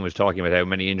Dara Egan was talking about how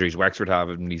many injuries Wexford have,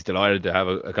 and he's delighted to have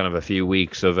a kind of a few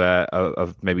weeks of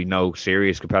maybe no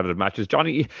serious competitive matches.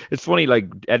 Johnny, it's funny, like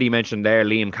Eddie mentioned there,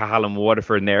 Liam Cahill and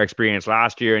Waterford and their experience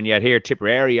last year, and yet here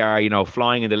Tipperary are,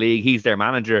 flying in the league. He's their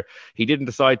manager. He didn't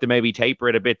decide to maybe taper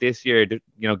it a bit this year,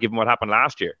 given what happened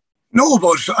last year. No,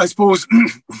 but I suppose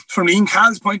from Liam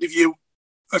Cahill's point of view,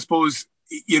 I suppose,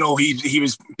 he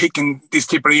was picking this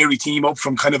Tipperary team up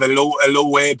from kind of a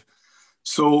low ebb.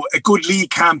 So a good league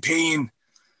campaign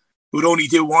would only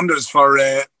do wonders for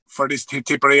this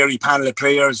Tipperary panel of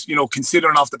players.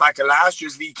 Considering off the back of last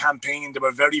year's league campaign, they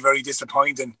were very, very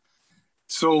disappointing.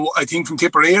 So I think from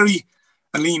Tipperary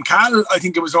and Liam Cahill, I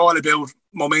think it was all about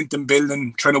momentum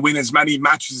building, trying to win as many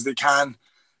matches as they can,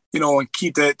 and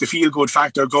keep the feel-good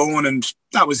factor going. And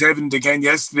that was evident again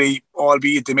yesterday,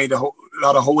 albeit they made a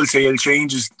lot of wholesale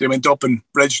changes. They went up and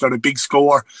registered a big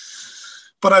score.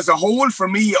 But as a whole, for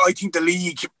me, I think the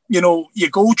league, you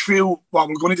go through, we're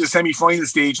going into the semi-final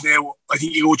stage now. I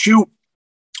think you go through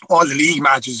all the league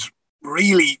matches,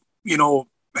 really,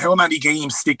 how many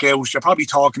games stick out? You're probably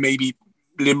talking maybe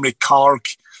Limerick, Cork,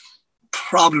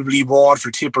 probably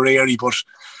Waterford, Tipperary. But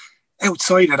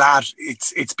outside of that,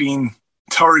 it's been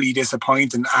thoroughly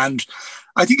disappointing, and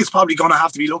I think it's probably going to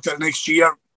have to be looked at next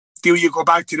year. Do you go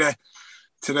back to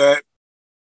the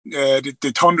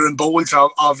thunder and bolts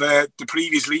of the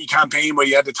previous league campaign, where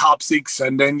you had the top 6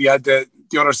 and then you had the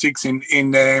other 6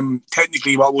 in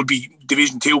technically what would be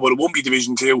Division 2, but it won't be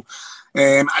Division 2,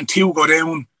 and 2 go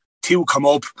down, 2 come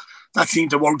up. That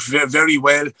seemed to work very, very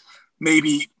well.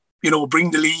 Maybe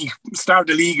start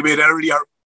the league a bit earlier.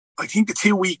 I think the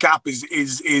 2-week gap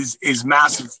is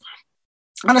massive.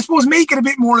 And I suppose make it a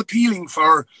bit more appealing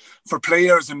for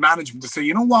players and management to say,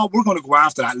 you know what, we're going to go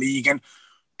after that league. And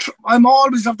I'm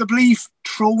always of the belief,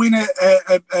 throw in a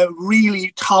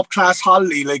really top-class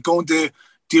holiday, like going to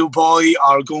Dubai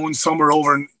or going somewhere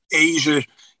over in Asia,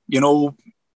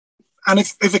 And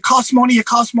if it costs money, it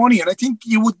costs money. And I think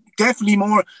you would definitely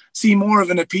see more of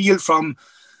an appeal from,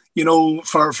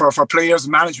 for players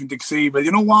and management to say, well,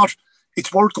 you know what,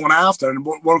 it's worth going after and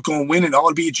worth going winning,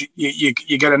 albeit you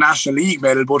get a National League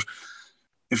medal. But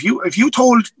if you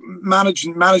told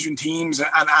management teams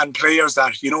and players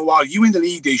that, you know what, you in the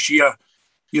league this year,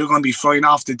 you're going to be flying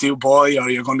off to Dubai or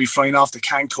you're going to be flying off to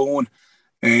Cancun,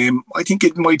 I think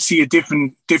it might see a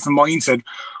different mindset.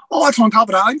 Also on top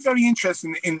of that, I'm very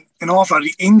interested in an awful lot of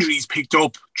the injuries picked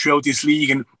up throughout this league,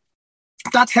 and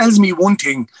that tells me one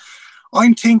thing.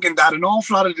 I'm thinking that an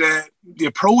awful lot of the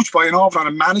approach by an awful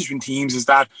lot of management teams is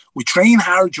that we train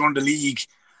hard during the league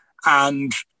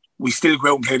and we still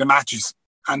go out and play the matches.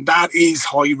 And that is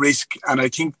high risk. And I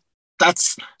think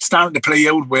that's starting to play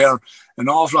out, where an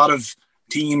awful lot of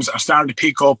teams are starting to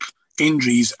pick up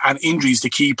injuries to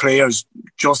key players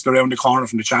just around the corner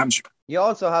from the championship. You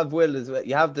also have, Will, as well,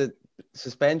 you have the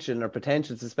suspension or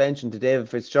potential suspension to David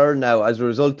Fitzgerald now as a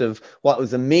result of what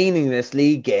was a meaningless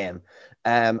league game.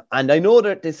 And I know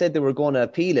that they said they were going to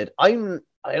appeal it. I'm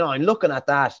looking at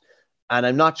that, and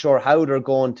I'm not sure how they're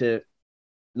going to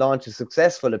launch a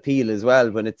successful appeal as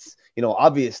well, when it's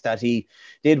obvious that he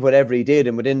did whatever he did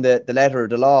and within the letter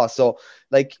of the law. So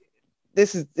like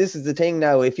this is the thing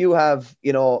now. If you have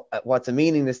what's a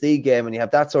meaningless league game and you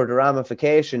have that sort of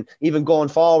ramification, even going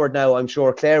forward now, I'm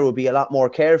sure Clare will be a lot more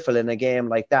careful in a game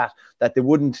like that they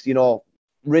wouldn't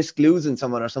risk losing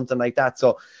someone or something like that.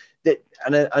 So.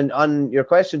 And on your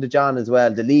question to John as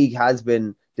well, the league has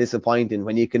been disappointing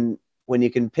when you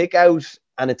can pick out,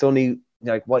 and it's only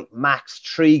like max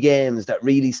 3 games that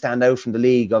really stand out from the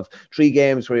league, of 3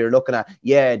 games where you're looking at,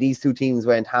 these 2 teams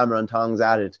went hammer and tongs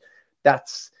at it.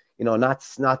 That's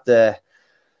not the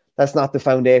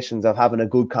foundations of having a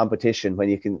good competition when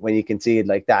you can see it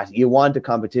like that. You want a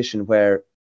competition where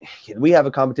we have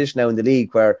a competition now in the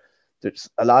league where there's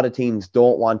a lot of teams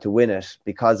don't want to win it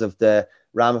because of the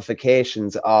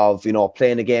ramifications of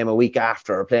playing a game a week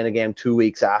after, or playing a game 2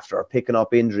 weeks after, or picking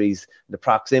up injuries, the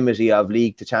proximity of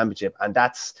league to championship. And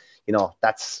that's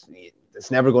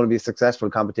it's never going to be a successful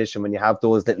competition when you have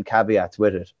those little caveats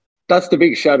with it. That's the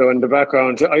big shadow in the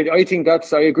background. I think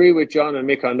I agree with John and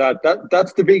Mick on that.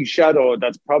 That's the big shadow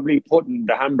that's probably putting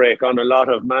the handbrake on a lot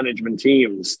of management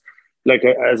teams. Like,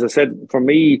 as I said, for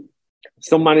me,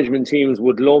 some management teams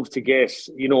would love to get,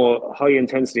 high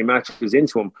intensity matches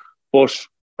into them, but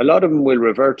a lot of them will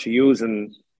revert to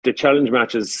using the challenge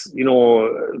matches,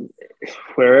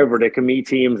 wherever they can meet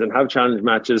teams and have challenge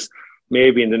matches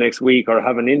maybe in the next week or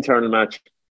have an internal match.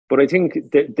 But I think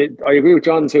I agree with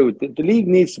John too. The league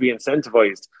needs to be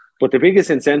incentivized, but the biggest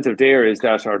incentive there is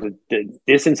that, or the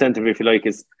disincentive, if you like,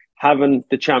 is having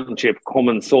the championship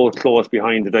coming so close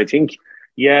behind it. I think,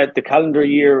 the calendar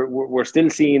year, we're still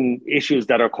seeing issues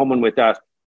that are coming with that.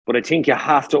 But I think you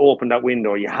have to open that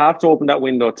window. You have to open that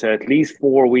window to at least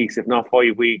 4 weeks, if not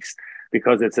 5 weeks,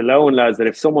 because it's allowing lads that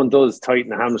if someone does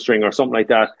tighten a hamstring or something like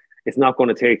that, it's not going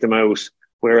to take them out.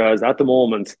 Whereas at the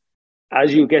moment,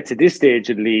 as you get to this stage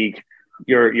of the league,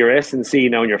 your S&C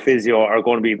now and your physio are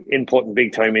going to be inputting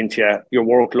big time into you. Your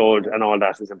workload and all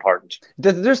that is important.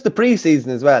 There's the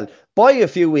pre-season as well. Buy a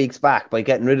few weeks back by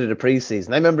getting rid of the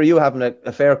pre-season. I remember you having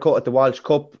a fair cut at the Walsh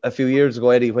Cup a few years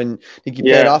ago, Eddie, when I think you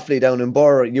played Offaly down in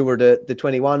Burr. You were the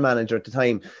 21 manager at the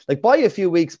time. Like, buy a few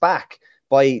weeks back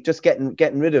by just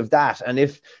getting rid of that. And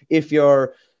if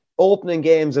your opening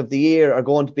games of the year are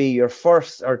going to be your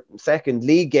first or second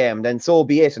league game, then so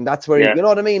be it. And that's where, you know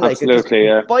what I mean? Like, absolutely,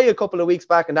 buy a couple of weeks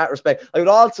back in that respect. I would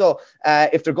also,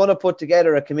 if they're going to put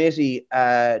together a committee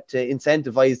to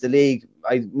incentivize the league,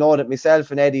 I know that myself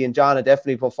and Eddie and John have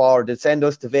definitely put forward to send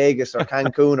us to Vegas or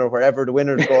Cancun or wherever the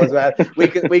winners go as well.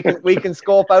 We can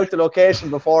scope out the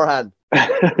location beforehand.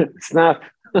 Snap.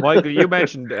 Michael, you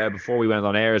mentioned before we went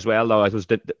on air as well, though, it was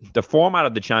the format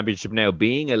of the championship now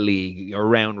being a league or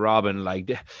round robin. Like,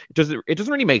 it doesn't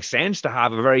really make sense to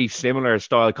have a very similar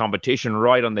style competition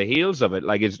right on the heels of it.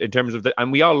 Like, it's in terms of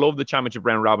and we all love the championship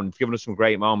round robin. It's given us some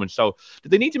great moments. So, do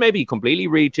they need to maybe completely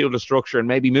retool the structure and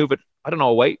maybe move it? I don't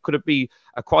know. Wait, could it be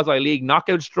a quasi-league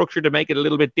knockout structure to make it a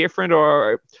little bit different,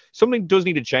 or something does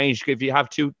need to change if you have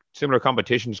two similar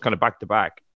competitions kind of back to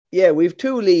back? Yeah, we've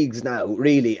two leagues now,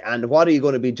 really. And what are you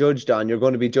going to be judged on? You're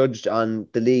going to be judged on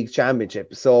the league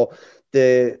championship. So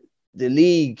the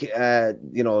league, how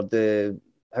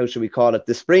should we call it?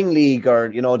 The spring league or,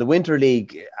 the winter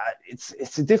league,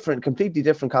 it's a completely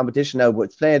different competition now, but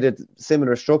it's playing a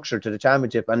similar structure to the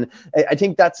championship. And I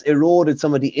think that's eroded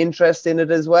some of the interest in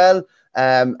it as well,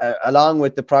 along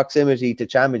with the proximity to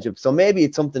championship. So maybe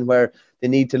it's something where they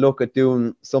need to look at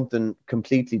doing something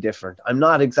completely different. I'm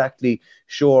not exactly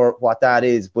sure what that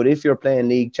is, but if you're playing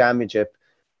league championship,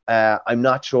 I'm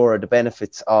not sure the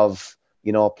benefits of,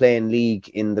 playing league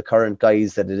in the current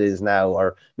guise that it is now,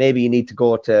 or maybe you need to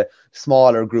go to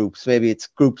smaller groups. Maybe it's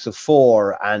groups of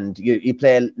 4 and you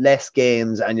play less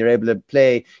games and you're able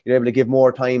to give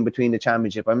more time between the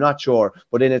championship. I'm not sure,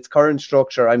 but in its current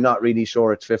structure, I'm not really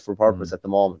sure it's fit for purpose at the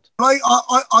moment. I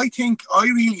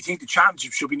really think the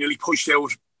championship should be nearly pushed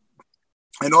out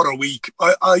another week.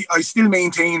 I still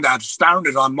maintain that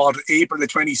starting on April the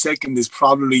 22nd is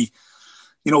probably,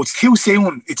 it's too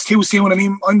soon. It's too soon. I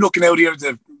mean, I'm looking out here at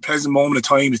the present moment of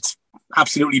time. It's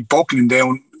absolutely buckling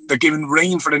down. They're giving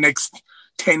rain for the next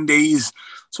 10 days.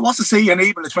 So what's to say on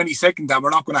April the 22nd that we're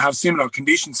not going to have similar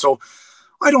conditions? So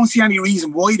I don't see any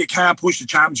reason why they can't push the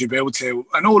championship out to,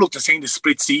 I know, look, they're saying the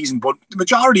split season, but the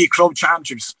majority of club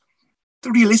championships,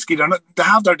 they're realistic. They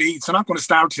have their dates. They're not going to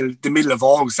start till the middle of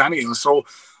August anyway. So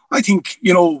I think,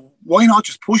 why not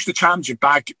just push the championship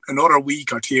back another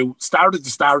week or two, start at the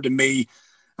start of May,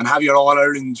 and have your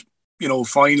All-Ireland,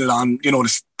 final on,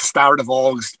 the start of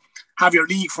August. Have your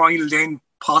league final then,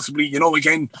 possibly,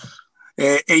 again,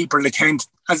 April the 10th.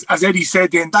 As Eddie said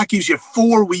then, that gives you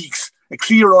 4 weeks, a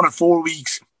clear run of 4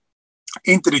 weeks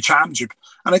into the championship.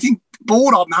 And I think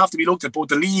both of them have to be looked at, both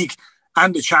the league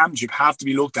and the championship have to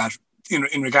be looked at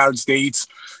in regards to dates.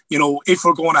 If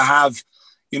we're going to have,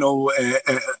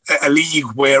 a league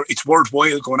where it's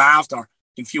worthwhile going after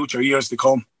in future years to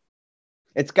come.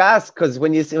 It's gas because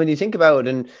when you think about it,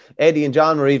 and Eddie and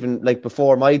John were even like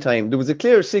before my time, there was a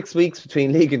clear 6 weeks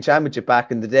between league and championship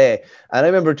back in the day. And I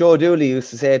remember Joe Dooley used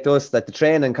to say to us that the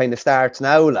training kind of starts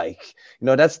now,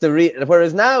 that's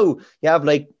whereas now you have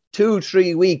like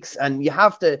 2-3 weeks and you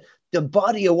have to, the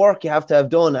body of work you have to have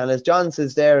done. And as John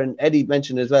says there, and Eddie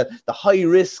mentioned as well, the high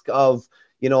risk of,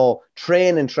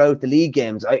 training throughout the league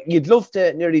games. You'd love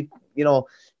to nearly,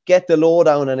 get the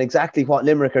lowdown on exactly what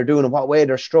Limerick are doing and what way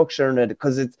they're structuring it,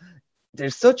 because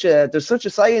there's such a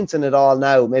science in it all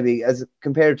now, maybe as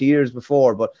compared to years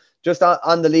before. But just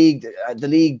on the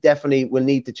league definitely will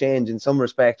need to change in some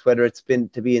respect, whether it's been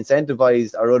to be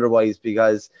incentivized or otherwise,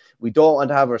 because we don't want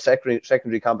to have our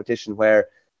secondary competition where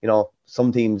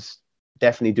some teams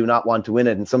definitely do not want to win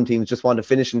it, and some teams just want to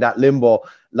finish in that limbo,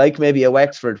 like maybe a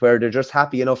Wexford, where they're just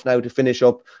happy enough now to finish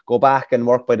up, go back and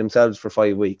work by themselves for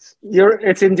 5 weeks.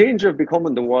 It's in danger of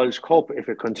becoming the Walsh Cup if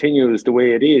it continues the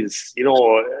way it is.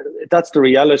 That's the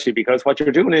reality, because what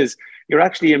you're doing is you're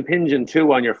actually impinging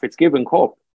too on your Fitzgibbon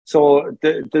Cup. So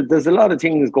there's a lot of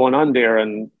things going on there,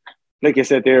 and like you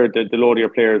said there, the load of your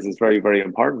players is very, very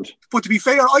important. But to be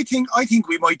fair, I think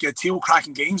we might get 2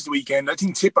 cracking games the weekend. I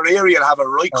think Tipperary will have a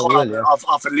right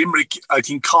off a Limerick. I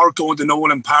think Cork going to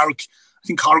Nolan Park. I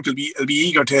think Cork will be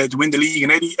eager to win the league,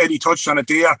 and Eddie touched on it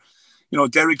there.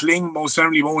 Derek Ling most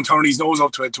certainly won't turn his nose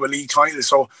up to a league title.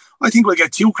 So I think we'll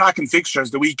get 2 cracking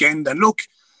fixtures the weekend. And look,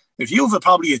 if you have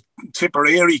probably a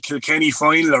Tipperary Kilkenny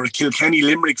final, or a Kilkenny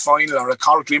Limerick final, or a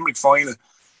Cork Limerick final,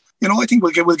 I think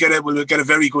we'll get a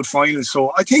very good final.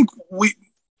 So I think we,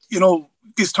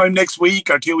 this time next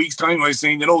week or 2 weeks' time, I was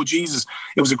saying, Jesus,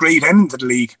 it was a great end to the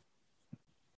league.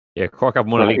 Yeah, Cork have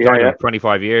won a league title in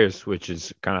 25 years, which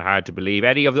is kind of hard to believe.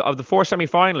 Eddie, of the 4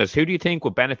 semi-finalists, who do you think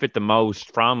will benefit the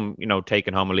most from,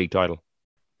 taking home a league title?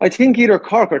 I think either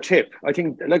Cork or Tip. I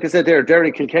think, like I said there,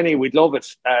 Derry Kilkenny, we'd love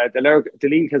it. The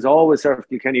league has always served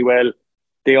Kilkenny well.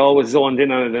 They always zoned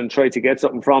in on it and tried to get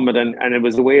something from it, and it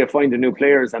was a way of finding new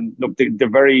players. And look, the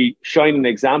very shining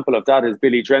example of that is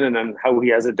Billy Drennan, and how he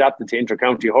has adapted to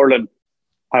inter-county hurling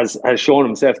has shown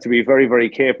himself to be very, very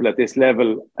capable at this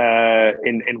level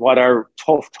in what are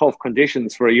tough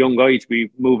conditions for a young guy to be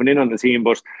moving in on the team.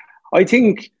 But I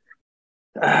think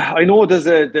I know there's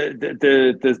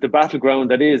the battleground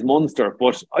that is Munster,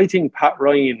 but I think Pat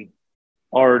Ryan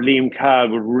or Liam Cahill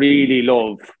would really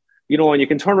love. And you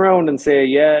can turn around and say,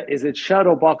 is it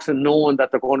shadow boxing knowing that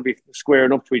they're going to be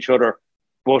squaring up to each other?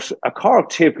 But a Cork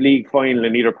Tip league final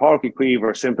in either Páirc Uí Chaoimh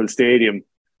or Simple Stadium,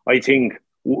 I think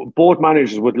both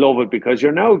managers would love it, because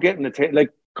you're now getting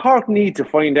Cork need to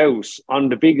find out on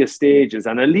the biggest stages,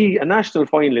 and a national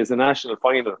final is a national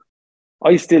final.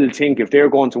 I still think if they're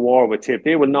going to war with Tip,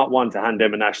 they will not want to hand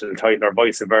them a national title, or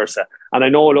vice versa. And I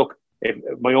know, look, if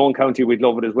my own county, we'd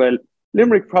love it as well.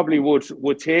 Limerick probably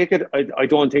would take it. I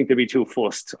don't think they'll be too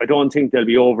fussed. I don't think they'll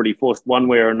be overly fussed one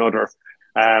way or another.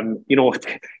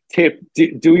 Tip,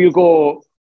 do you go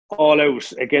all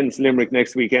out against Limerick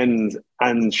next weekend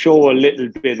and show a little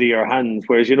bit of your hands,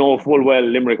 whereas full well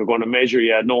Limerick are going to measure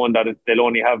you, knowing that they'll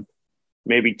only have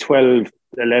maybe 12,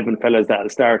 11 fellas that'll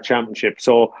start championship.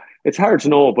 So it's hard to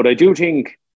know, but I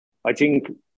think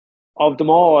of them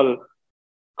all,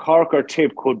 Cork or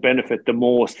Tip could benefit the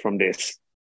most from this.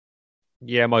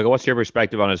 Yeah, Michael, what's your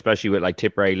perspective on it, especially with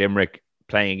Tipperary Limerick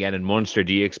playing again in Munster?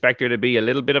 Do you expect there to be a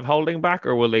little bit of holding back,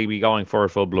 or will they be going for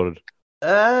full-blooded?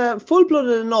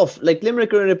 Full-blooded enough.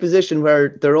 Limerick are in a position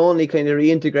where they're only kind of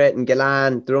reintegrating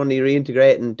Gillan, they're only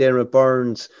reintegrating Dermot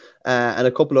Burns and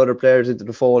a couple other players into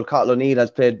the fold. Cottle O'Neill has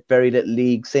played very little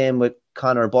league, same with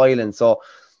Conor Boylan. So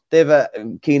they've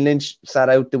Cian Lynch sat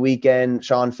out the weekend,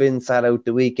 Sean Finn sat out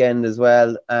the weekend as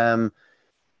well.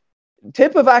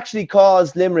 Tip have actually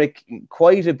caused Limerick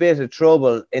quite a bit of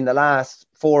trouble in the last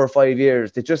 4 or 5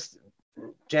 years. They just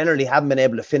generally haven't been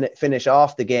able to finish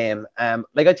off the game.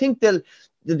 I think there'll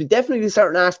be definitely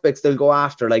certain aspects they'll go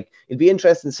after. It'd be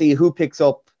interesting to see who picks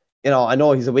up, I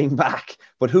know he's a wing back,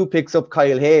 but who picks up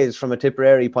Kyle Hayes from a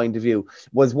Tipperary point of view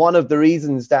was one of the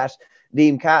reasons that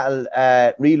Liam Cahill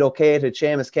relocated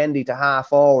Seamus Kennedy to half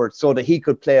forward so that he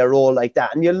could play a role like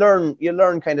that. And you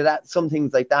learn kind of that, some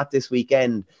things like that this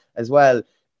weekend as well.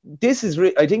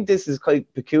 I think this is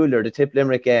quite peculiar, the Tip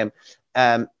Limerick game.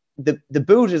 The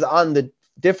boot is on the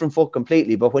different foot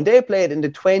completely, but when they played in the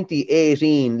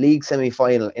 2018 league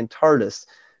semi-final in Thurles,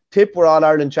 Tip were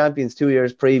All-Ireland champions 2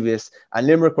 years previous, and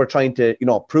Limerick were trying to,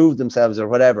 prove themselves or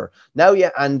whatever. Now,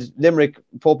 and Limerick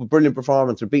put up a brilliant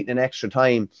performance, were beaten in extra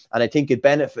time, and I think it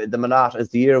benefited them a lot as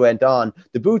the year went on.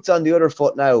 The boot's on the other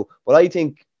foot now, but I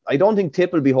don't think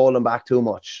Tip will be holding back too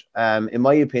much, in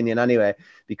my opinion anyway,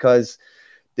 because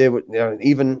they were,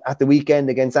 even at the weekend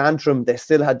against Antrim, they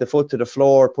still had the foot to the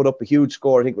floor, put up a huge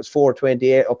score. I think it was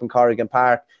 4-28 up in Corrigan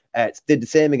Park. Did the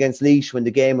same against Laois when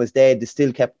the game was dead. They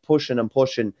still kept pushing and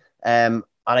pushing. And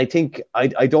I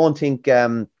don't think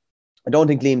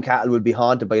Liam Cahill will be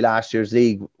haunted by last year's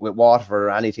league with Waterford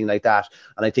or anything like that.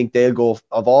 And I think they'll go,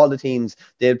 of all the teams,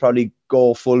 they'll probably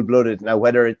go full-blooded. Now,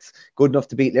 whether it's good enough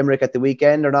to beat Limerick at the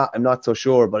weekend or not, I'm not so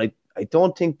sure. But I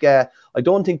don't think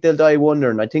they'll die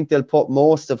wondering. I think they'll put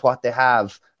most of what they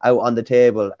have out on the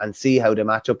table and see how they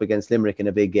match up against Limerick in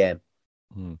a big game.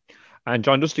 And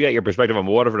John, just to get your perspective on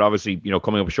Waterford, obviously,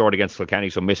 coming up short against Kilkenny,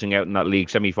 so missing out in that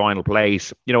league semi-final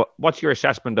place. What's your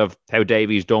assessment of how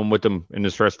Davy's done with them in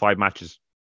his first 5 matches?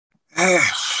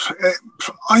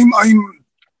 I'm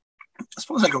I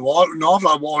suppose like an awful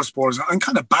lot of water sports. I'm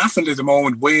kind of baffled at the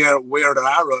moment where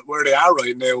they are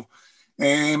right now.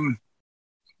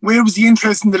 Where was the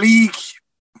interest in the league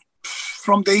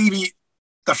from Davy?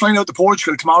 They're flying out to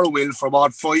Portugal tomorrow, Will, for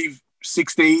about 5-6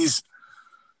 days.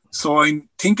 So I'm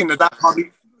thinking that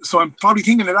probably. So I'm probably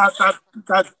thinking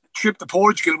that trip to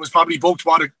Portugal was probably booked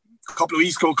a couple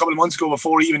of months ago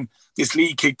before even this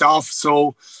league kicked off.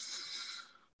 So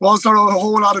was there a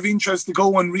whole lot of interest to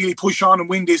go and really push on and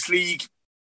win this league?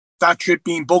 That trip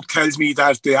being booked tells me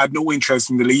that they had no interest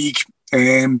in the league,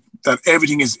 and that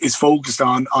everything is focused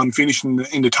on finishing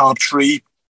in the top three.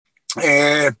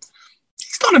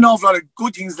 He's done an awful lot of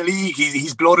good things in the league.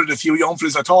 He's blooded a few young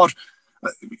fellas. I thought,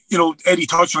 Eddie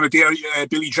touched on it there.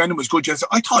 Billy Drennan was good yesterday.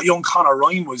 I thought young Conor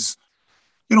Ryan was,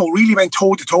 really went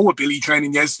toe to toe with Billy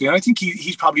Drennan yesterday. And I think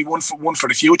he's probably one for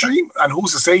the future. And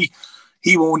who's to say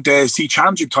he won't see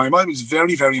championship time? I was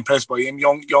very, very impressed by him.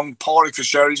 Young Pádraig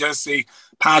Fitzgerald yesterday.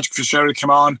 Patrick Fitzgerald came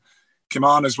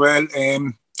on as well.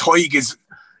 Tig is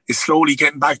slowly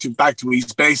getting back to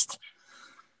his best.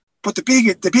 But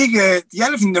the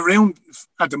elephant in the room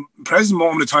at the present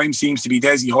moment of time seems to be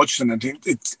Desi Hutchinson.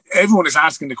 And everyone is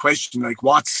asking the question, like,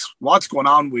 what's going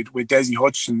on with Desi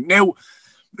Hutchinson? Now,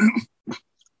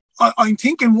 I'm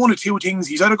thinking one of two things.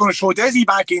 He's either going to throw Desi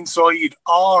back inside,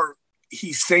 or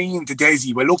he's saying to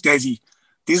Desi, well, look, Desi,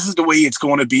 this is the way it's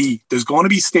going to be. There's going to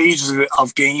be stages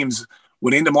of games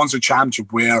within the Munster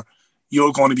Championship where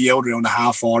you're going to be out around the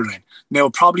half-forward line. Now,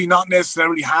 probably not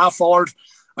necessarily half-forward.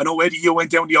 I know, Eddie, you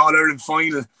went down the All-Ireland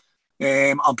final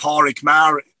on Pádraig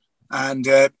Mar and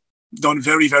done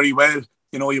very, very well.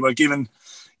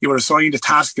 You were assigned a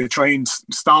task to try and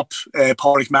stop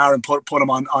Pádraig Mar and put him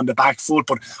on the back foot.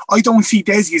 But I don't see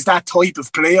Desi as that type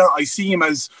of player. I see him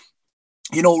as,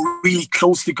 really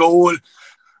close to goal,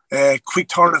 quick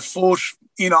turn of foot,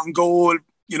 in on goal,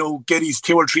 get his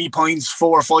 2 or 3 points,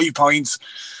 4 or 5 points.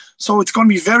 So it's going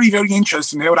to be very, very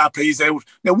interesting how that plays out.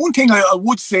 Now, one thing I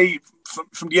would say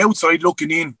from the outside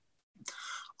looking in,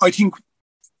 I think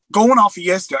going off of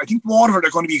yesterday, I think Waterford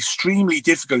are going to be extremely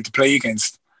difficult to play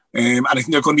against. And I think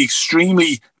they're going to be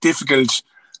extremely difficult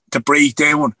to break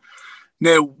down.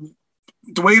 Now,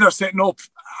 the way they're setting up,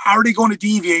 are they going to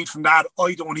deviate from that?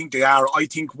 I don't think they are. I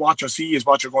think what you see is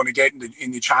what you're going to get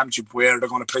in the championship, where they're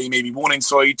going to play maybe one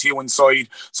inside, two inside,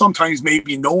 sometimes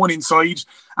maybe no one inside,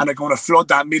 and they're going to flood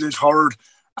that middle third,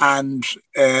 and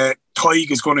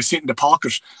Tig is going to sit in the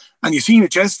pocket. And you've seen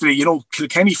it yesterday,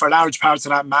 Kilkenny for large parts of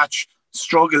that match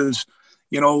struggled.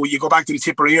 You go back to the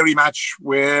Tipperary match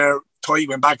where Tig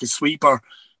went back as sweeper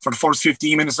for the first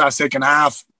 15 minutes of that second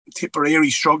half.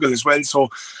 Tipperary struggled as well. So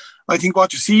I think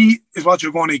what you see is what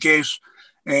you're going to get.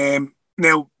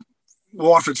 Now,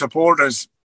 Waterford supporters,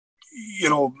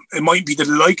 it might be the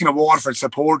liking of Waterford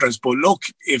supporters, but look,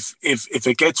 if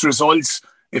it gets results,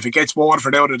 if it gets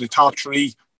Waterford out of the top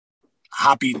three,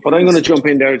 happy. But I'm going to jump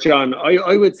in there, John.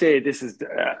 I would say this is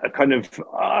a kind of,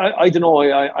 I don't know,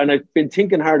 and I've been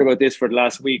thinking hard about this for the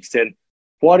last week, saying,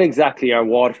 what exactly are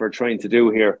Waterford trying to do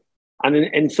here? And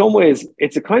in some ways,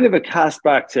 it's a kind of a cast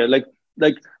back to, like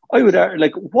I would argue,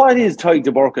 what is Tig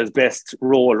de Burca's best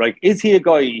role? Like, is he a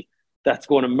guy that's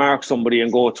going to mark somebody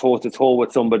and go toe-to-toe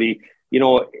with somebody?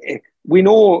 We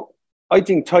know, I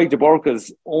think Tig de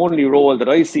Burca's only role that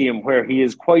I see him where he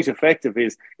is quite effective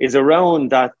is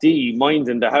around that D,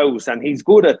 minding the house, and he's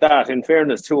good at that, in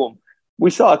fairness to him. We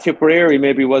saw Tipperary,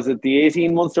 maybe was it the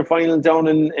 18 Munster final down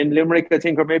in Limerick, I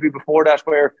think, or maybe before that,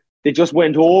 where they just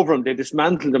went over him, they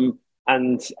dismantled him,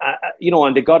 and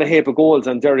and they got a heap of goals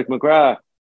on Derek McGrath.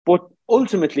 But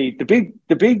ultimately, the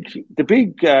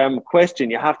big question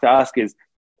you have to ask is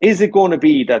it going to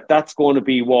be that's going to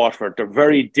be Waterford? They're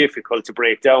very difficult to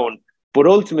break down. But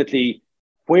ultimately,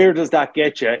 where does that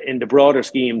get you in the broader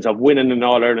schemes of winning an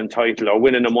All-Ireland title or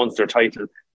winning a Munster title?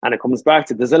 And it comes back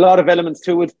to, there's a lot of elements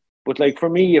to it. But for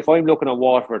me, if I'm looking at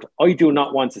Waterford, I do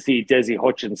not want to see Desi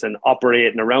Hutchinson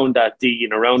operating around that D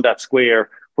and around that square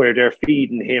where they're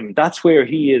feeding him. That's where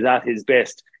he is at his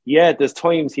best. Yeah, there's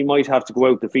times he might have to go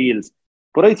out the fields.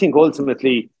 But I think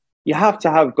ultimately you have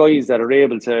to have guys that are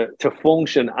able to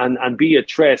function and be a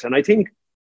threat. And I think,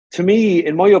 to me,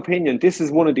 in my opinion, this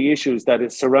is one of the issues that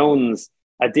it surrounds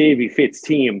a Davy Fitz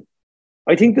team.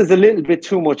 I think there's a little bit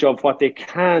too much of what they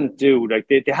can't do.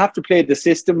 They have to play the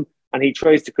system and he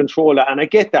tries to control it. And I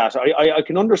get that. I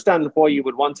can understand why you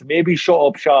would want to maybe shut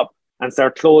up shop and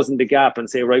start closing the gap and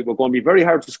say, right, we're going to be very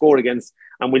hard to score against,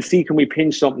 and we'll see, can we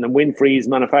pinch something and win frees,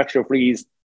 manufacture frees.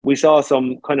 We saw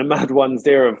some kind of mad ones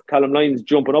there of Callum Lyons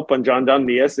jumping up on John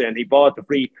Donnelly yesterday and he bought the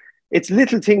free. It's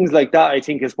little things like that, I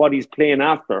think, is what he's playing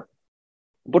after.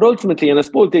 But ultimately, and I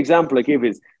suppose the example I give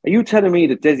is, are you telling me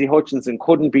that Desi Hutchinson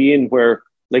couldn't be in where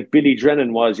like Billy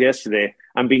Drennan was yesterday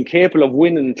and being capable of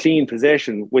winning clean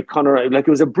possession with Conor? Like,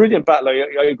 it was a brilliant battle.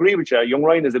 I agree with you. Young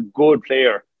Ryan is a good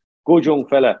player, good young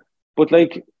fella. But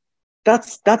like,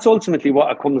 that's ultimately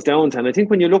what it comes down to. And I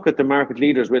think when you look at the market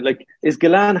leaders, with like, is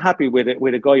Galan happy with it,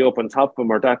 with a guy up on top of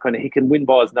him, or that kind of, he can win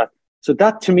balls and that. So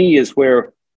that to me is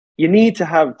where you need to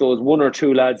have those one or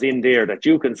two lads in there that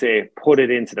you can say, put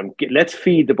it into them. Let's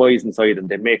feed the boys inside and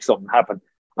they make something happen.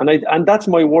 And that's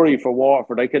my worry for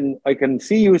Waterford. I can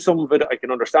see you some of it. I can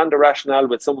understand the rationale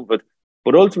with some of it.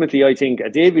 But ultimately, I think a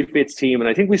David Fitz team, and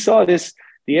I think we saw this,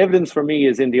 the evidence for me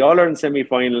is in the All-Ireland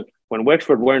semi-final when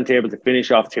Wexford weren't able to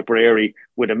finish off Tipperary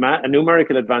with a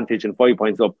numerical advantage and 5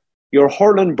 points up. Your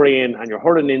hurling brain and your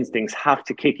hurling instincts have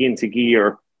to kick into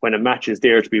gear when a match is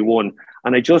there to be won.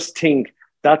 And I just think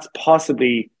that's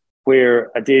possibly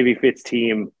where a Davy Fitz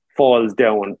team falls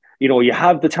down. You know, you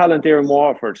have the talent there in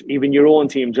Waterford, even your own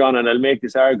team, John, and I'll make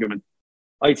this argument.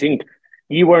 I think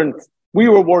we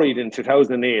were worried in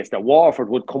 2008 that Waterford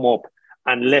would come up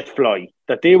and let fly,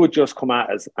 that they would just come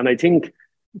at us. And I think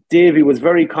Davy was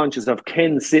very conscious of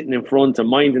Ken sitting in front and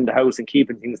minding the house and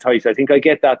keeping things tight. I think I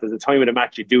get that. There's a time of the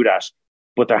match you do that.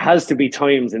 But there has to be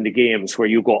times in the games where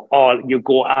you go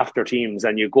after teams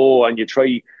and you go and you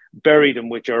try bury them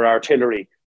with your artillery.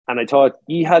 And I thought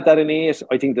he had that in 8.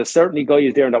 I think there's certainly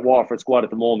guys there in that Waterford squad at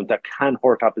the moment that can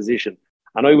hurt opposition.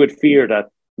 And I would fear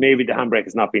that maybe the handbrake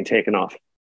has not been taken off.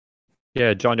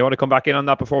 Yeah, John, do you want to come back in on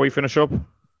that before we finish up?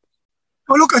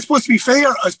 Well, look, I suppose to be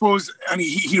fair, I suppose, and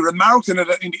he remarked in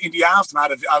the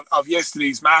aftermath of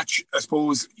yesterday's match, I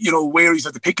suppose, you know, where he's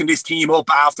at the picking this team up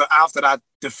after that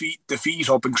defeat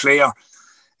up in Clare.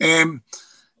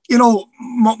 You know,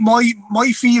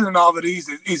 my feeling of it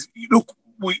is look,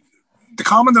 the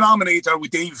common denominator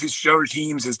with David Fitzgerald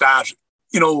teams is that,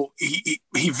 you know, he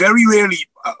very rarely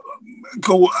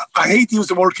I hate to use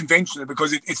the word conventional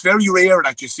because it's very rare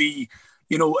that you see,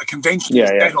 you know, a conventional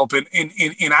set up in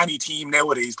any team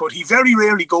nowadays. But he very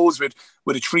rarely goes with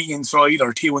a 3 inside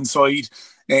or 2 inside.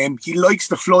 He likes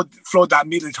to flood that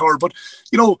middle third. But,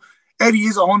 you know, Eddie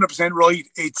is 100% right.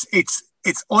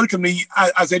 It's ultimately,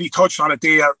 as Eddie touched on it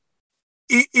there,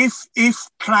 if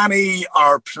plan A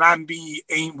or plan B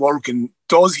ain't working,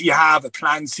 does he have a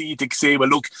plan C to say, well,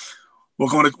 look, we're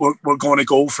going to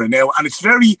go for it now? And it's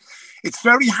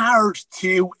very hard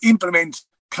to implement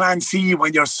plan C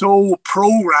when you're so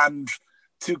programmed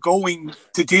to going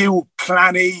to do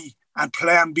plan A and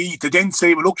plan B, to then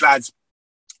say, well, look, lads,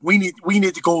 we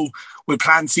need to go with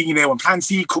plan C now. And plan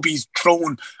C could be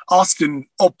throwing Austin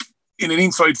up in an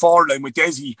inside forward line with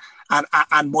Desi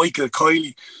and Michael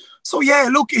Kiley. So yeah,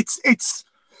 look, it's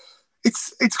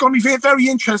going to be very, very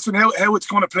interesting how it's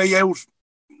going to play out.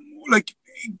 Like,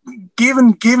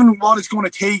 given what it's going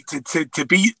to take to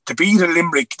beat a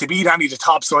Limerick, to beat any of the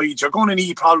top sides, you're going to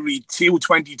need probably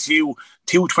 222,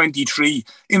 223,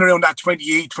 in around that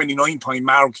 28, 29 point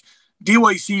mark. Do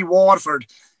I see Waterford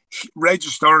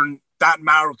registering that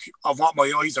mark of what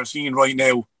my eyes are seeing right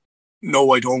now?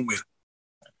 No, I don't, Will.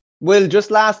 Will, just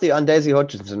lastly on Desi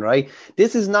Hutchinson, right?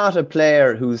 This is not a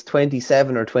player who's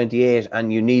 27 or 28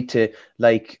 and you need to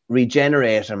like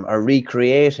regenerate him or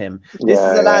recreate him. This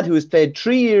is a lad who has played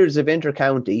 3 years of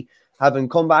inter-county, having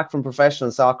come back from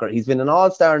professional soccer. He's been an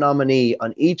all-star nominee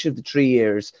on each of the 3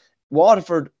 years.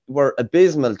 Waterford were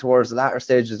abysmal towards the latter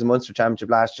stages of the Munster Championship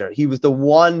last year. He was the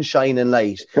one shining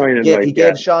light. He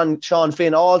gave Sean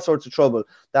Finn all sorts of trouble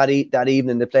that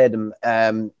evening. They played him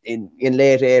in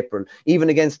late April. Even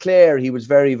against Clare, he was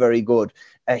very, very good.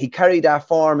 He carried that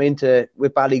form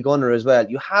with Ballygunner as well.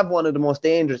 You have one of the most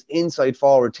dangerous inside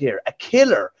forwards here, a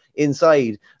killer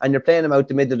inside, and you're playing him out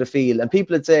the middle of the field. And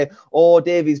people would say, oh,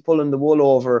 Davy's pulling the wool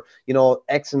over, you know,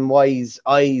 X and Y's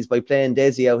eyes by playing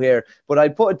Desi out here. But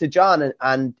I'd put it to John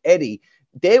and Eddie,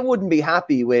 they wouldn't be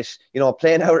happy with, you know,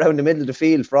 playing out around the middle of the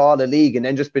field for all the league and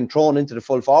then just been thrown into the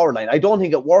full forward line. I don't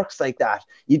think it works like that.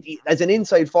 As an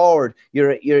inside forward,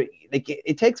 you're like,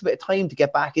 it takes a bit of time to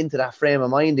get back into that frame of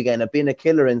mind again of being a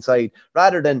killer inside,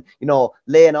 rather than, you know,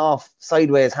 laying off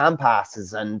sideways hand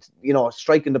passes and, you know,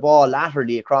 striking the ball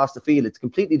laterally across the field. It's a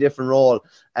completely different role.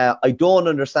 I don't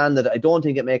understand it. I don't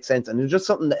think it makes sense. And it's just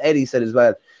something that Eddie said as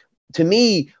well. To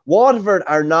me, Waterford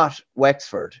are not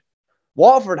Wexford.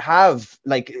 Waterford have,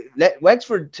 like,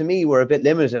 Wexford to me were a bit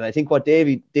limited. I think what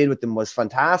Davy did with them was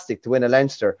fantastic to win a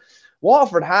Leinster.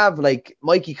 Waterford have, like,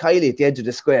 Mikey Kiley at the edge of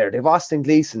the square. They have Austin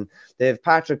Gleeson. They have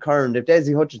Patrick Kern. They have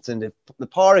Desi Hutchinson. They have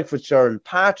Pádraig Fitzgerald,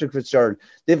 Patrick Fitzgerald.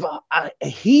 They have a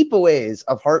heap of ways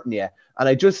of hurting you. And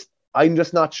I'm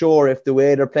just not sure if the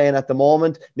way they're playing at the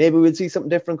moment, maybe we'll see something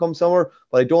different come summer,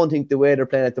 but I don't think the way they're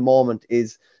playing at the moment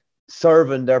is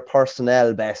serving their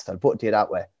personnel best. I'll put it to you that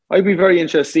way. I'd be very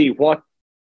interested to see what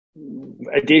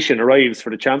addition arrives for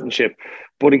the championship.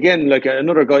 But again, like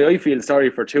another guy I feel sorry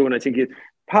for too, and I think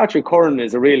Patrick Curran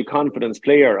is a real confidence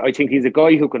player. I think he's a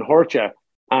guy who can hurt you.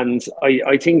 And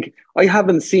I think I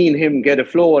haven't seen him get a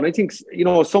flow. And I think,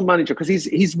 some manager, because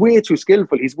he's way too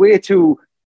skillful. He's way too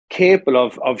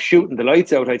capable of shooting the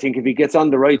lights out, I think, if he gets on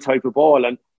the right type of ball.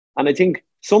 And I think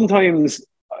sometimes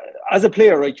as a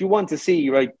player, right, you want to see,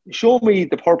 right, show me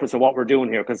the purpose of what we're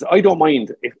doing here. Because I don't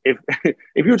mind if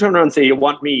you turn around and say you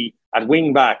want me at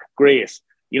wing back, great.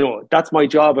 That's my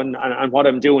job and what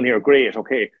I'm doing here, great,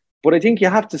 okay. But I think you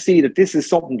have to see that this is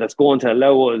something that's going to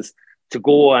allow us to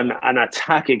go and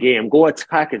attack a game, go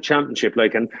attack a championship.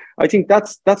 And I think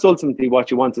that's ultimately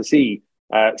what you want to see.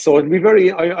 So it'll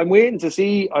be I'm waiting to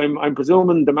see. I'm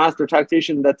presuming the master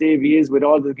tactician that Davey is, with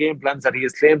all the game plans that he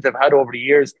has claimed to have had over the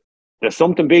years, there's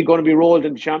something big going to be rolled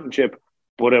in the championship.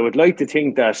 But I would like to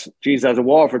think that, as a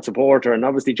Waterford supporter, and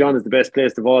obviously John is the best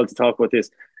placed of all to talk about this,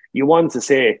 you want to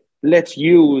say, let's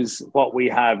use what we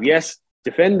have. Yes,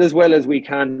 defend as well as we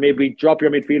can, maybe drop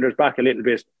your midfielders back a little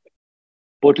bit.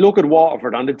 But look at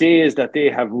Waterford on the days that they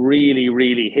have really,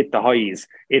 really hit the highs.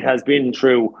 It has been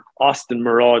through Austin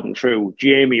marauding through,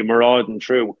 Jamie marauding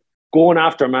through, going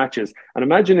after matches. And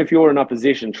imagine if you're in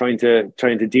opposition trying to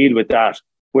deal with that,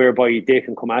 whereby they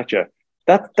can come at you.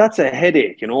 That's a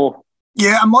headache,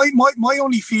 Yeah, and my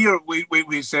only fear with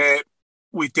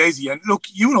Desi, and look,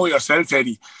 you know yourself,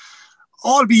 Eddie,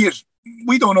 albeit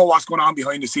we don't know what's going on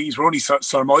behind the scenes, we're only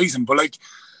surmising, but like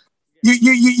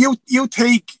you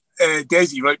take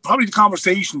Desi, right? Probably the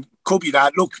conversation could be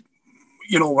that, look,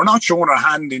 we're not showing our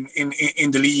hand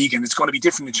in the league, and it's going to be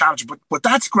different in the championship. But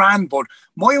that's grand. But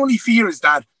my only fear is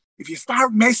that if you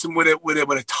start messing with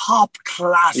a top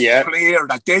class player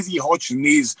that Desi Hutchinson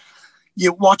is,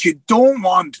 what you don't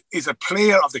want is a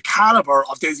player of the caliber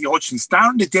of Desi Hutchinson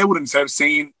starting to doubt himself,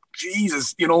 saying,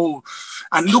 Jesus,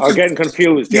 and looking, getting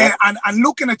confused. Yeah, and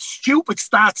looking at stupid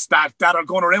stats that are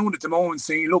going around at the moment,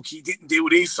 saying, look, he didn't do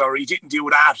this or he didn't do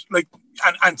that,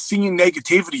 and seeing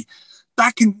negativity.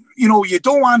 That can, you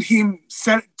don't want him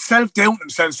self-doubting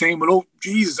himself, saying, well, oh,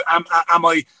 Jesus, am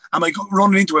I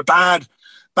running into a bad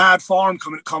form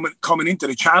coming into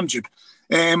the championship?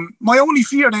 My only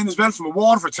fear then as well, from a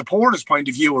Waterford supporters point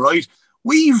of view, all right,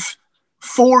 we've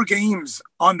 4 games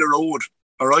on the road,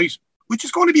 all right, which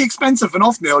is going to be expensive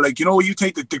enough now. You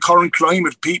take the current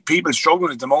climate, people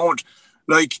struggling at the moment,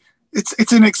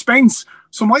 it's an expense.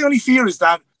 So my only fear is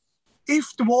that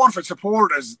if the Waterford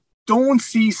supporters don't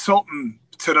see something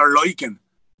to their liking,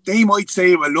 they might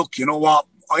say, well, look, you know what,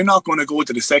 I'm not going to go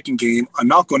to the second game, I'm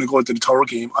not going to go to the third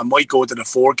game, I might go to the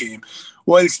fourth game.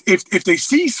 Well, if they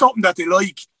see something that they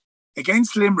like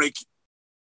against Limerick,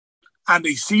 and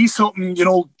they see something,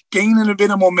 gaining a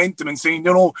bit of momentum and saying,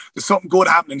 there's something good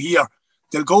happening here,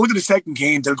 they'll go to the second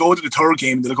game, they'll go to the third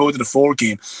game, they'll go to the fourth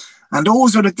game. And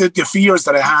those are the fears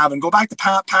that I have. And go back to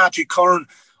Patrick Curran.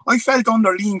 I felt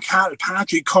under Liam Cahill,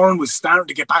 Patrick Curran was starting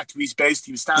to get back to his best.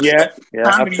 He was starting to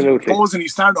be buzzing. He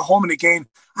started humming again.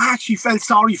 I actually felt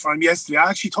sorry for him yesterday. I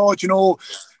actually thought,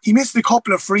 he missed a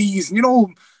couple of frees. And, you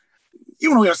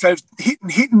know yourself,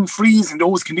 hitting frees in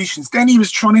those conditions. Then he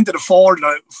was thrown into the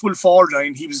full forward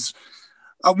line. He was,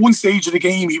 at one stage of the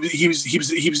game, he was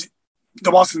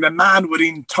there wasn't a man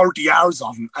within 30 yards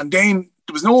of him. And then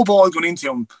there was no ball going into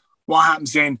him. What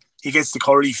happens then? He gets the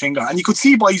curly finger. And you could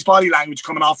see by his body language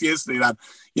coming off yesterday that,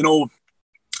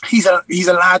 he's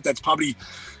a lad that's probably,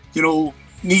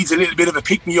 needs a little bit of a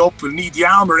pick-me-up, will need the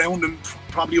arm around him,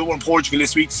 probably over in Portugal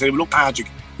this week, to say, well, look, Patrick,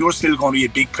 you're still going to be a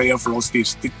big player for us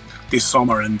this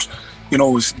summer. And,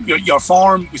 your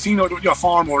form, we've seen your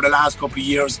form over the last couple of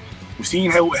years. We've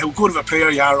seen how good of a player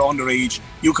you are underage.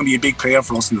 You can be a big player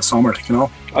for us in the summer,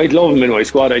 I'd love him in my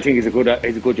squad. I think he's a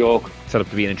good joke. Set up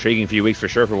to be an intriguing few weeks for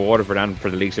sure for Waterford and for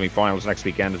the league semi-finals next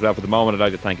weekend as well. For the moment, I'd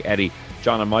like to thank Eddie,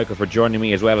 John and Michael for joining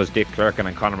me, as well as Dick Clerkin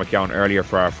and Conor McKeown earlier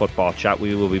for our football chat.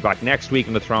 We will be back next week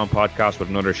on the Throne podcast with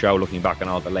another show looking back on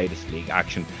all the latest league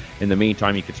action. In the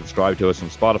meantime, you can subscribe to us on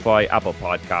Spotify, Apple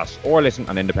Podcasts, or listen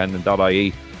on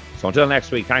independent.ie. So until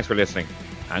next week, thanks for listening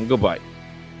and goodbye.